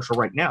see it in commercial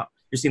right now.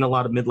 You're seeing a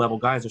lot of mid-level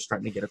guys are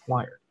starting to get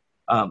acquired.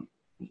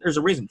 There's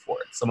a reason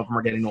for it. Some of them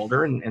are getting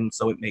older, and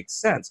so it makes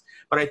sense.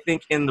 But I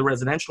think in the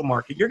residential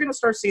market, you're going to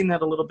start seeing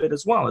that a little bit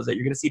as well, is that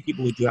you're going to see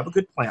people who do have a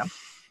good plan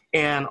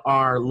and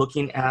are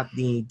looking at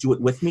the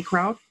do-it-with-me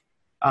crowd,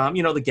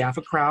 the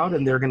GAFA crowd,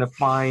 and they're going to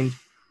find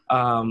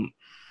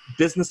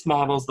business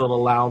models that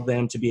allow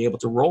them to be able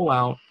to roll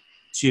out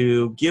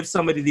to give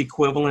somebody the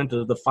equivalent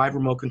of the 5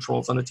 remote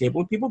controls on the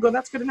table. And people go,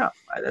 that's good enough.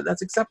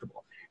 That's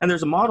acceptable. And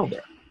there's a model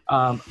there.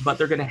 But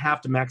they're going to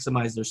have to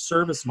maximize their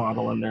service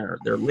model and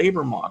their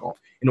labor model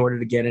in order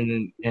to get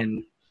in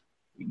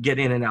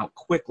and out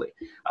quickly.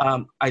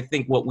 I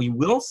think what we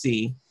will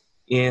see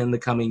in the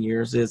coming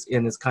years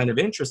is kind of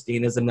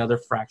interesting, is another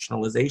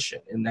fractionalization,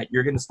 in that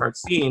you're going to start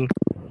seeing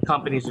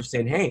companies are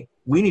saying, hey,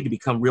 we need to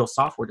become real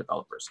software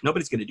developers.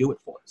 Nobody's going to do it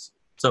for us.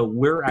 So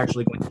we're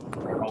actually going to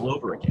do it all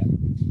over again.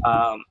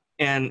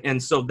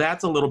 And so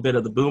that's a little bit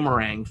of the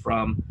boomerang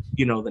from,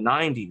 the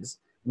 90s.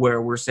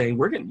 where we're saying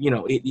we're going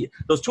to,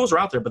 those tools are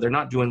out there, but they're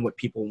not doing what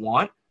people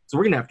want. So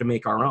we're going to have to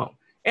make our own.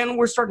 And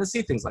we're starting to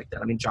see things like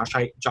that. I mean, Josh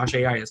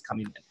AI is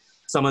coming in.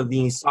 Some of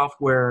the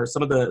software,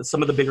 some of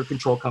the bigger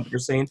control companies are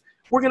saying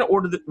we're going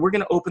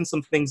to open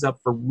some things up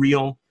for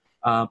real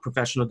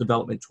professional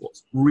development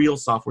tools. Real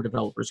software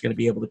developers are going to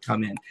be able to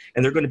come in,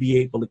 and they're going to be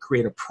able to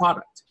create a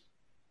product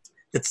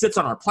that sits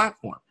on our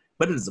platform,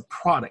 but it is a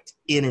product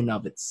in and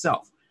of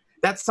itself.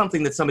 That's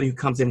something that somebody who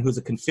comes in who's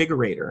a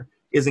configurator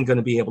isn't going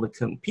to be able to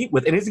compete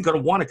with, and isn't going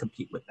to want to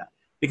compete with that,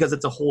 because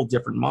it's a whole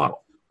different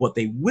model. What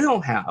they will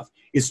have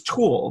is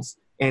tools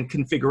and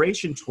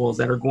configuration tools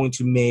that are going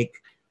to make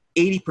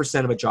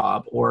 80% of a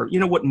job, or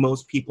what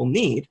most people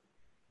need,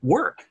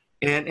 work.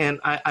 And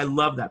I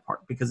love that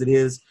part, because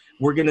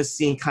we're going to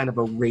see kind of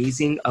a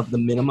raising of the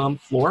minimum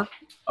floor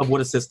of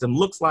what a system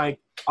looks like,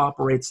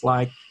 operates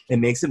like, and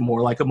makes it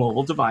more like a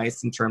mobile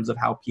device in terms of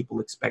how people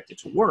expect it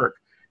to work,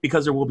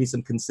 because there will be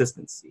some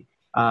consistency.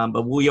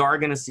 But we are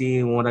going to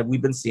see, what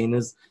we've been seeing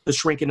is the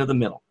shrinking of the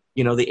middle.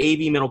 The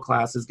AV middle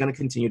class is going to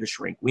continue to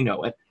shrink. We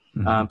know it.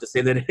 To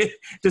say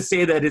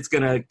that it's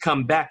going to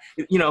come back,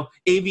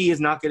 AV is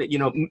not going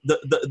to,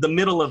 the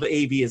middle of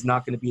AV is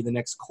not going to be the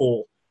next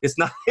coal. It's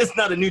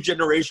not a new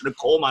generation of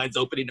coal mines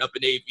opening up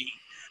in AV.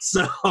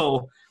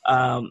 So,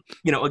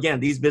 again,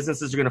 these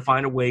businesses are going to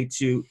find a way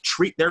to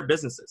treat their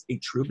businesses, a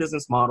true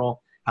business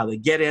model, how they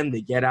get in,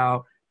 they get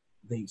out,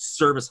 they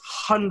service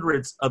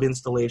hundreds of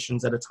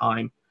installations at a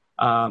time,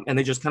 and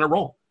they just kind of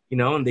roll,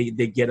 and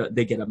they get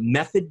a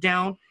method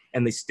down,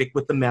 and they stick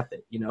with the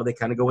method. They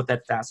kind of go with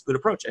that fast food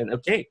approach. And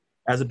okay,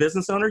 as a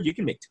business owner, you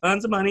can make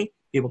tons of money.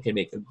 People can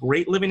make a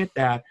great living at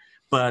that.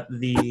 But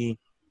the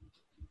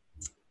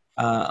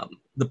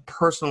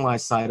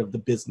personalized side of the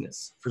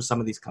business for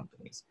some of these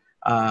companies,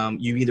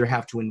 you either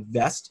have to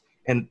invest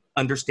and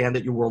understand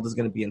that your world is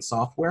going to be in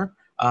software,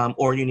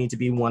 or you need to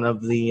be one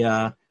of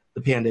the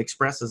Panda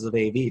Expresses of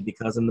AV,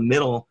 because in the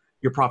middle,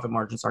 your profit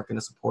margins aren't going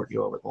to support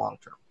you over the long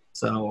term.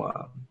 So,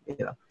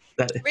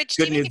 Rich,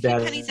 good do you news, make a few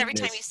bad pennies every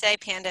time news. you say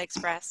Panda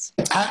Express?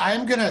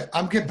 I'm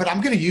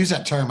gonna use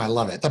that term. I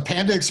love it. The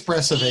Panda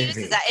Express of He AV.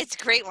 uses that. It's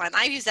a great one.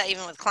 I use that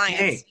even with clients.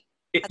 Hey,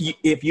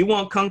 if you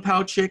want Kung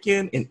Pao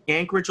chicken in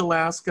Anchorage,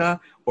 Alaska,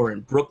 or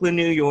in Brooklyn,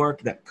 New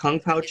York, that Kung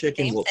Pao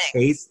chicken Same will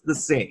thing. taste the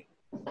same.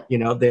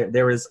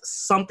 There is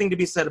something to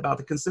be said about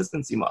the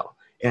consistency model.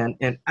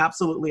 And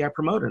absolutely, I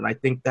promote it. And I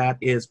think that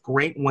is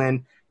great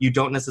when you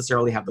don't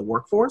necessarily have the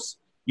workforce.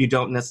 You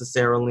don't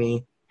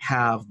necessarily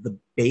have the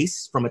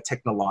base from a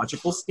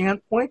technological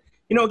standpoint.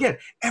 Again,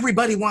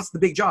 everybody wants the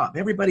big job.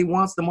 Everybody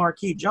wants the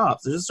marquee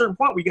jobs. There's a certain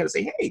point where you got to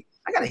say, hey,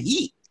 I got to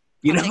eat.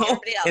 And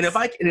if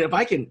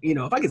I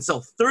can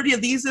sell 30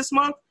 of these this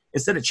month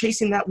instead of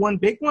chasing that one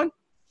big one,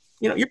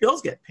 your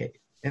bills get paid.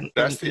 And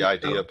that's the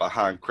idea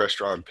behind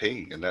Crestron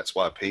Ping, and that's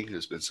why Ping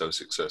has been so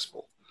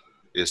successful,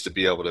 is to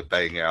be able to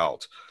bang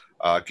out.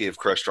 Give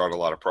Crestron a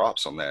lot of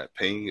props on that.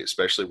 Ping,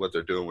 especially what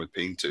they're doing with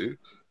Ping 2,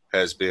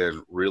 has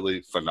been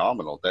really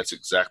phenomenal. That's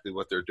exactly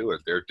what they're doing.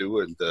 They're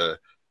doing the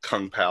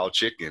Kung Pao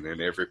chicken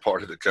in every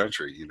part of the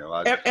country.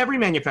 Every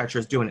manufacturer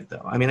is doing it,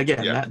 though. I mean,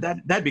 again,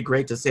 that'd be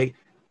great to say.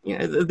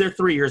 They're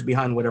 3 years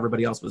behind what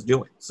everybody else was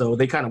doing, so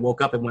they kind of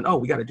woke up and went, "Oh,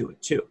 we got to do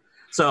it too."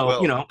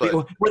 So,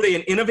 were they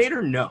an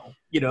innovator? No.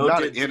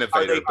 Not an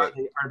innovator, but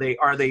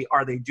are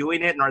they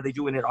doing it, and are they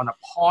doing it on a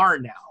par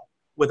now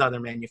with other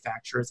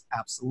manufacturers?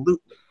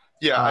 Absolutely.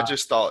 Yeah, I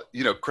just thought,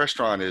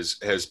 Crestron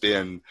has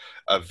been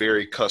a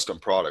very custom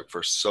product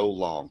for so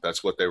long.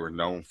 That's what they were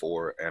known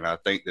for. And I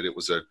think that it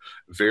was a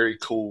very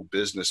cool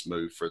business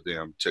move for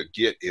them to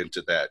get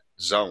into that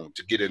zone,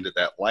 to get into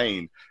that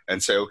lane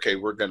and say, okay,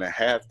 we're going to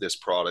have this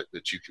product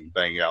that you can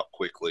bang out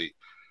quickly.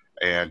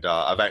 And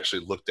I've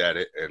actually looked at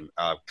it and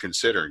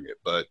considering it,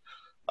 but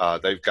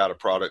they've got a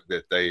product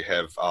that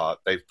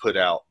they've put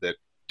out that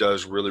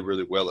does really,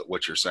 really well at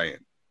what you're saying.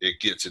 It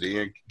gets it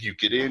in, you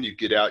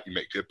get out, you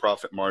make good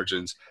profit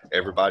margins,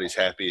 everybody's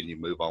happy, and you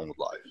move on with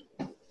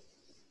life.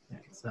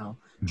 So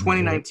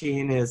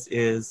 2019 is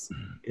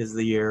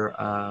the year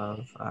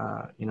of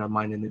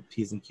minding the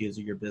P's and Q's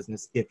of your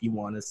business if you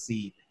want to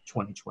see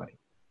 2020.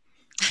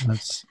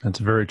 That's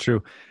very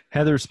true.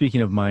 Heather,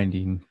 speaking of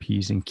minding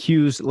P's and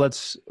Q's,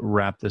 let's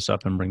wrap this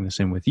up and bring this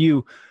in with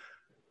you.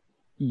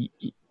 We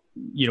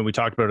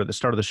talked about it at the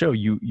start of the show.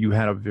 You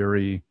had a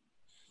very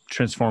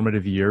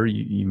transformative year.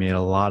 You made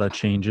a lot of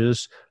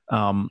changes.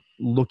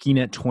 Looking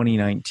at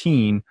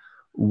 2019,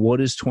 what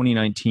does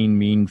 2019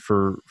 mean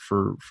for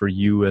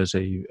you as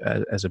a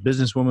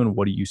businesswoman?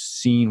 What are you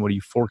seeing? What are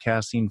you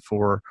forecasting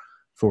for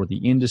the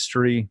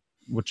industry?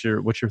 What's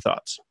your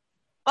thoughts?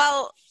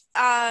 Well,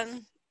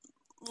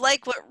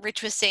 like what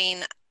Rich was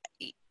saying,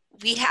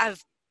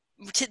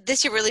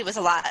 this year really was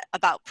a lot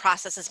about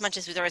process as much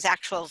as there was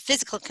actual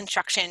physical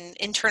construction.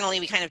 Internally,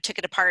 we kind of took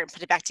it apart and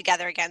put it back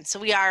together again. So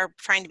we are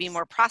trying to be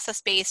more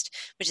process-based,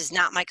 which is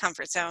not my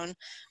comfort zone,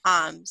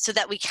 so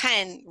that we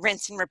can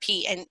rinse and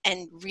repeat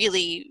and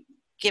really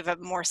give a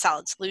more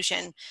solid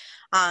solution.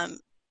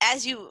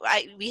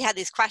 We had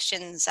these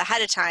questions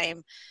ahead of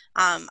time.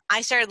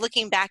 I started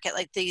looking back at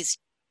the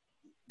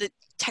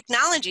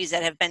technologies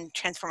that have been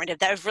transformative,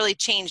 that have really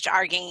changed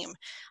our game,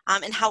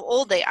 and how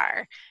old they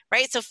are,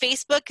 right? So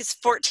Facebook is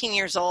 14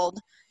 years old.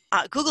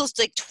 Google's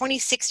like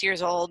 26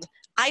 years old.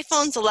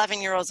 iPhone's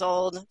 11 years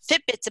old.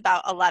 Fitbit's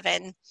about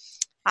 11.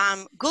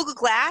 Google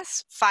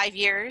Glass, 5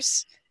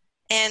 years.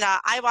 And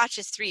iWatch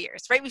is 3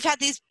 years, right? We've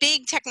had these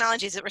big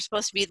technologies that were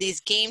supposed to be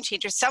these game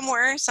changers. Some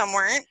were, some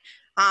weren't.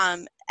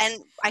 And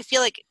I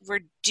feel like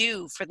we're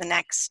due for the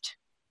next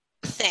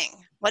thing.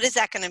 What is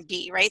that going to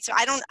be, right? So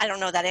I don't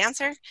know that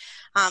answer,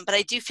 but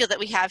I do feel that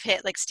we have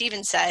hit, like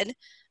Steven said,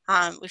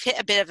 we've hit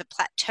a bit of a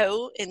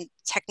plateau in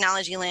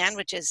technology land,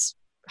 which is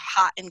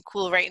hot and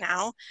cool right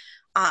now.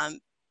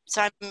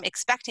 So I'm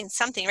expecting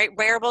something, right?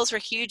 Wearables were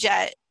huge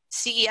at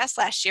CES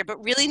last year,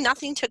 but really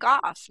nothing took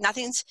off.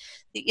 Nothing's,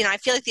 I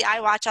feel like the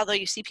iWatch, although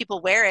you see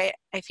people wear it,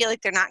 I feel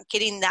like they're not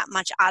getting that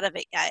much out of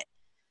it yet.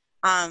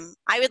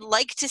 I would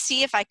like to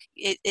see if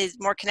it is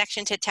more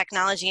connection to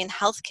technology and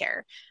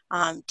healthcare,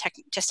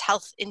 just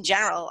health in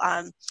general.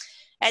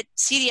 At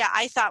CEDIA,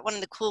 I thought one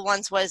of the cool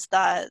ones was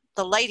the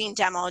lighting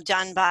demo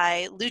done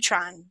by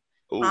Lutron.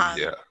 Oh,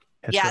 yeah.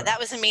 Yeah, that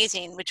was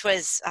amazing, which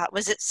was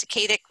it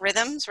Circadic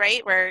Rhythms,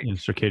 right?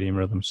 Circadian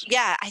Rhythms.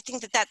 Yeah, I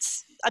think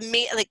that's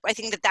amazing. Like, I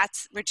think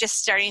that's, we're just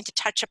starting to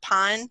touch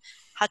upon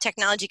how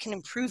technology can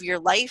improve your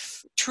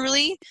life,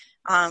 truly,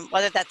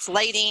 whether that's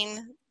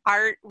lighting,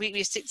 art.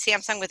 We see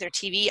Samsung with their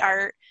TV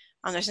art.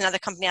 There's another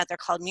company out there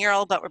called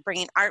Mural, but we're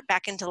bringing art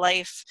back into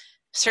life.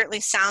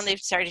 Certainly sound, they've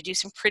started to do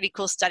some pretty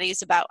cool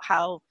studies about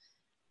how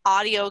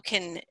audio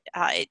can,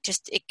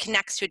 it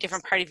connects to a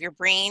different part of your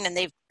brain, and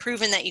they've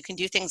proven that you can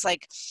do things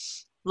like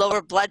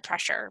lower blood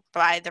pressure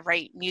by the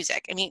right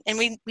music. I mean, and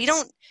we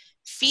don't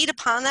feed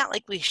upon that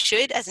like we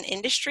should as an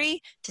industry,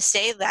 to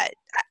say that.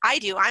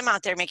 I'm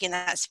out there making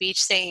that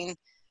speech saying,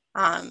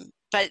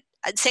 but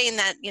saying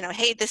that,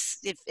 hey,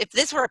 if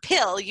this were a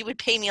pill, you would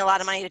pay me a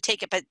lot of money to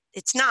take it, but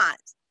it's not.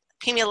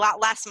 Pay me a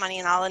lot less money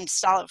and I'll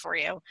install it for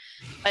you.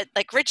 But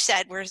like Rich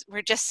said,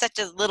 we're just such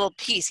a little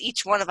piece,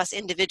 each one of us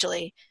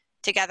individually.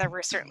 Together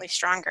we're certainly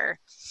stronger.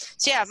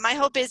 So yeah, my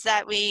hope is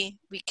that we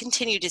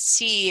continue to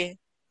see,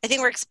 I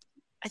think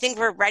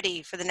we're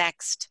ready for the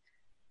next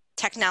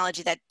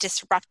technology, that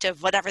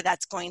disruptive, whatever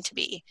that's going to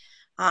be.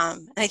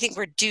 And I think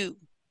we're due.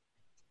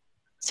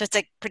 So it's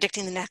like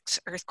predicting the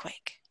next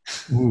earthquake.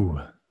 Ooh,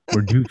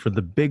 we're due for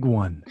the big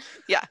one.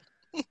 Yeah.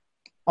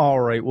 All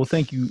right. Well,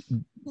 thank you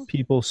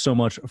people so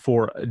much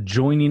for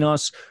joining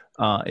us.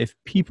 If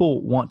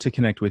people want to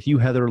connect with you,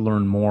 Heather,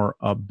 learn more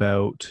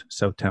about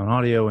Southtown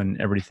Audio and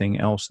everything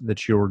else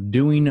that you're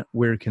doing,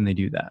 where can they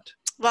do that?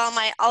 Well,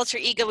 my alter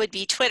ego would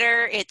be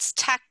Twitter. It's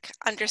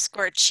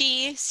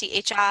tech_chi,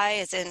 CHI,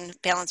 as in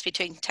balance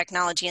between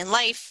technology and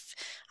life.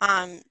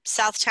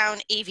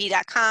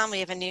 SouthtownAV.com. We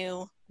have a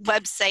new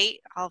website,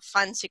 all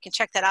fun, so you can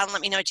check that out and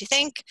let me know what you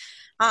think.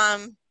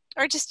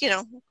 Or just,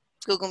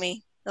 Google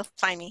me. You'll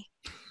find me.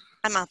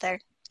 I'm out there.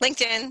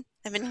 LinkedIn.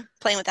 I've been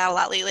playing with that a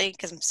lot lately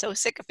because I'm so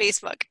sick of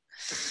Facebook.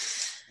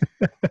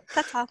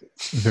 That's all.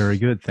 Very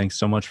good. Thanks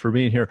so much for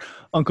being here.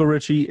 Uncle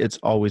Richie, it's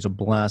always a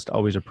blast.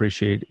 Always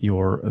appreciate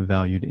your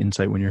valued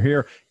insight when you're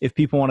here. If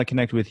people want to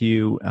connect with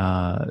you,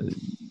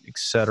 et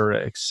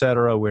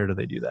cetera, where do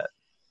they do that?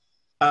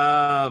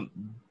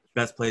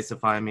 Best place to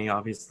find me,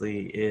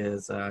 obviously,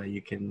 is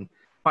you can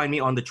find me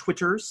on the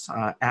Twitters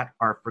at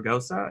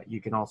rfragosa. You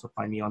can also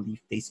find me on the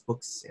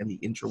Facebooks and the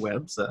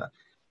interwebs.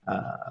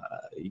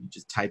 You can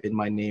just type in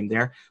my name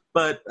there.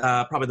 But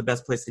probably the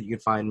best place that you can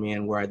find me,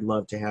 and where I'd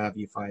love to have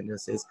you find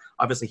us, is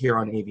obviously here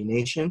on AV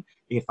Nation.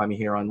 You can find me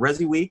here on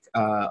Resi Week,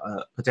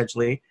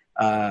 potentially,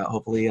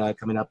 hopefully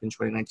coming up in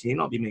 2019.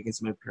 I'll be making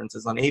some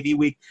appearances on AV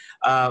Week.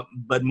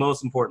 But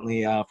most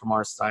importantly, from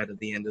our side of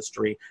the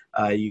industry,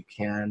 you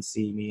can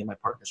see me and my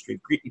partner,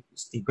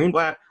 Steve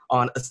Greenblatt,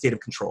 on A State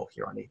of Control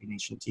here on AV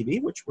Nation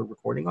TV, which we're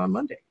recording on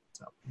Monday.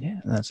 So. Yeah,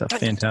 that's a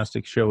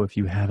fantastic show. If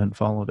you haven't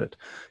followed it,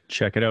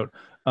 check it out.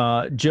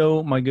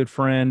 Joe, my good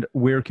friend,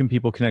 where can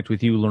people connect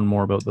with you, learn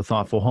more about The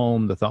Thoughtful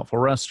Home, The Thoughtful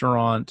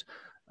Restaurant,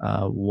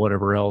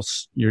 whatever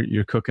else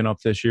you're cooking up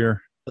this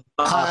year?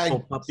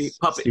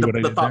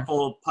 The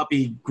thoughtful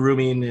puppy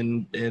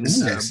grooming and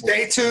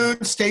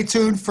stay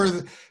tuned for,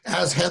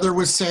 as Heather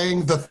was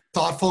saying, the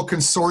Thoughtful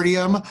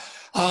Consortium,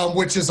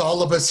 which is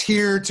all of us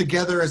here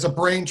together as a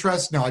brain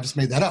trust. No, I just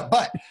made that up,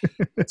 but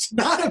it's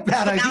not a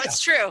bad idea. Now it's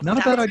true. Not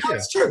a bad idea.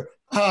 It's true.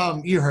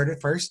 You heard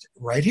it first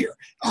right here.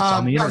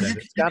 On the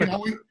internet.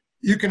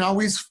 You can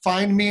always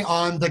find me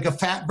on the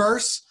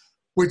Gafatverse,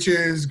 which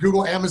is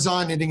Google,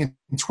 Amazon, and in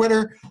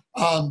Twitter.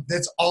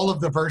 That's all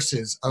of the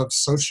verses of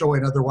social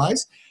and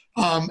otherwise.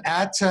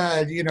 At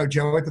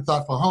Joe at the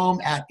Thoughtful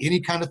Home, at any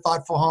kind of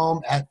Thoughtful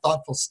Home, at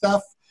Thoughtful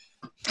Stuff.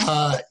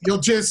 You'll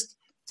just,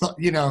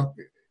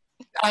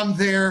 I'm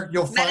there.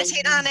 You'll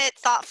meditate on it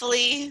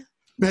thoughtfully.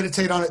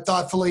 Meditate on it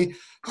thoughtfully.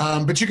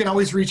 But you can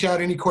always reach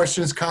out. Any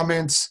questions,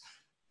 comments,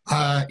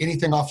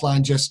 anything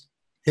offline, just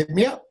hit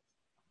me up.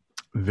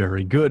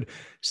 Very good.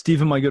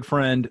 Stephen, my good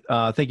friend,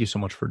 thank you so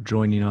much for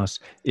joining us.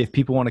 If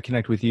people want to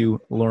connect with you,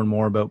 learn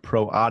more about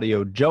Pro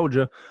Audio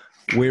Georgia,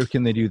 where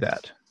can they do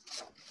that?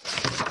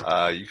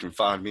 You can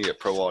find me at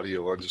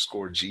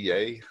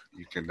ProAudio_GA.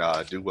 You can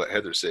do what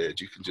Heather said.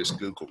 You can just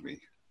Google me.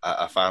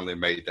 I finally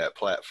made that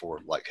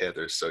platform like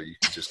Heather, so you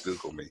can just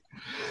Google me.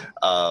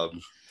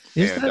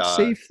 Is that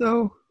safe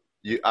though?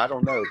 I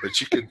don't know, but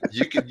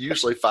you can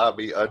usually find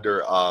me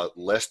under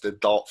Less Than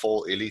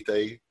Thoughtful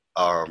Anything.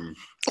 So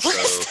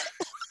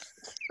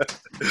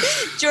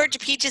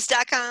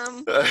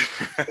GeorgiaPeaches.com.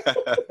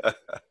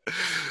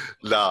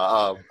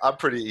 I'm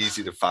pretty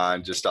easy to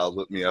find. Just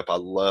look me up. I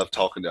love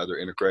talking to other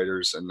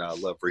integrators, and I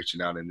love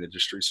reaching out in the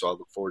industry. So I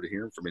look forward to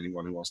hearing from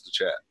anyone who wants to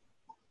chat.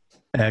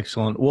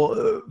 Excellent.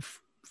 Well,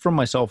 from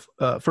myself,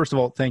 first of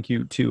all, thank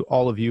you to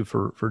all of you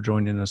for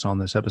joining us on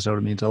this episode.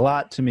 It means a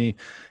lot to me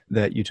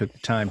that you took the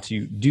time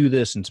to do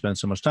this and spend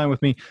so much time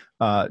with me.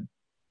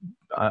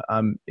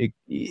 I'm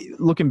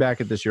looking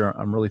back at this year,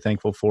 I'm really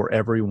thankful for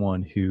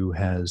everyone who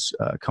has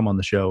come on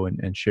the show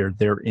and shared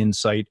their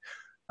insight.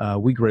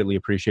 We greatly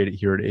appreciate it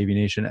here at AV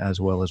Nation, as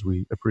well as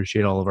we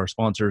appreciate all of our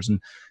sponsors and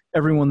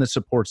everyone that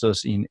supports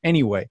us in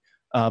any way.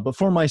 But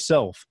for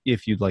myself,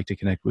 if you'd like to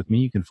connect with me,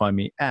 you can find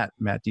me at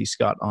Matt D.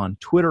 Scott on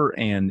Twitter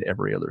and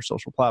every other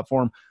social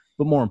platform.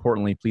 But more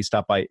importantly, please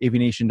stop by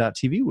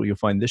avnation.tv, where you'll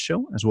find this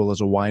show, as well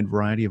as a wide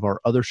variety of our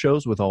other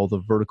shows with all the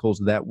verticals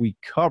that we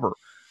cover.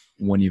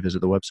 When you visit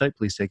the website,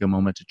 please take a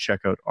moment to check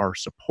out our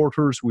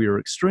supporters. We are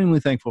extremely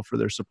thankful for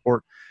their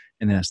support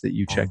and ask that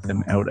you check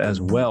them out as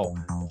well.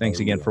 Thanks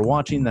again for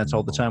watching. That's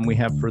all the time we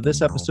have for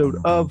this episode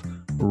of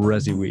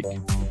Resi Week.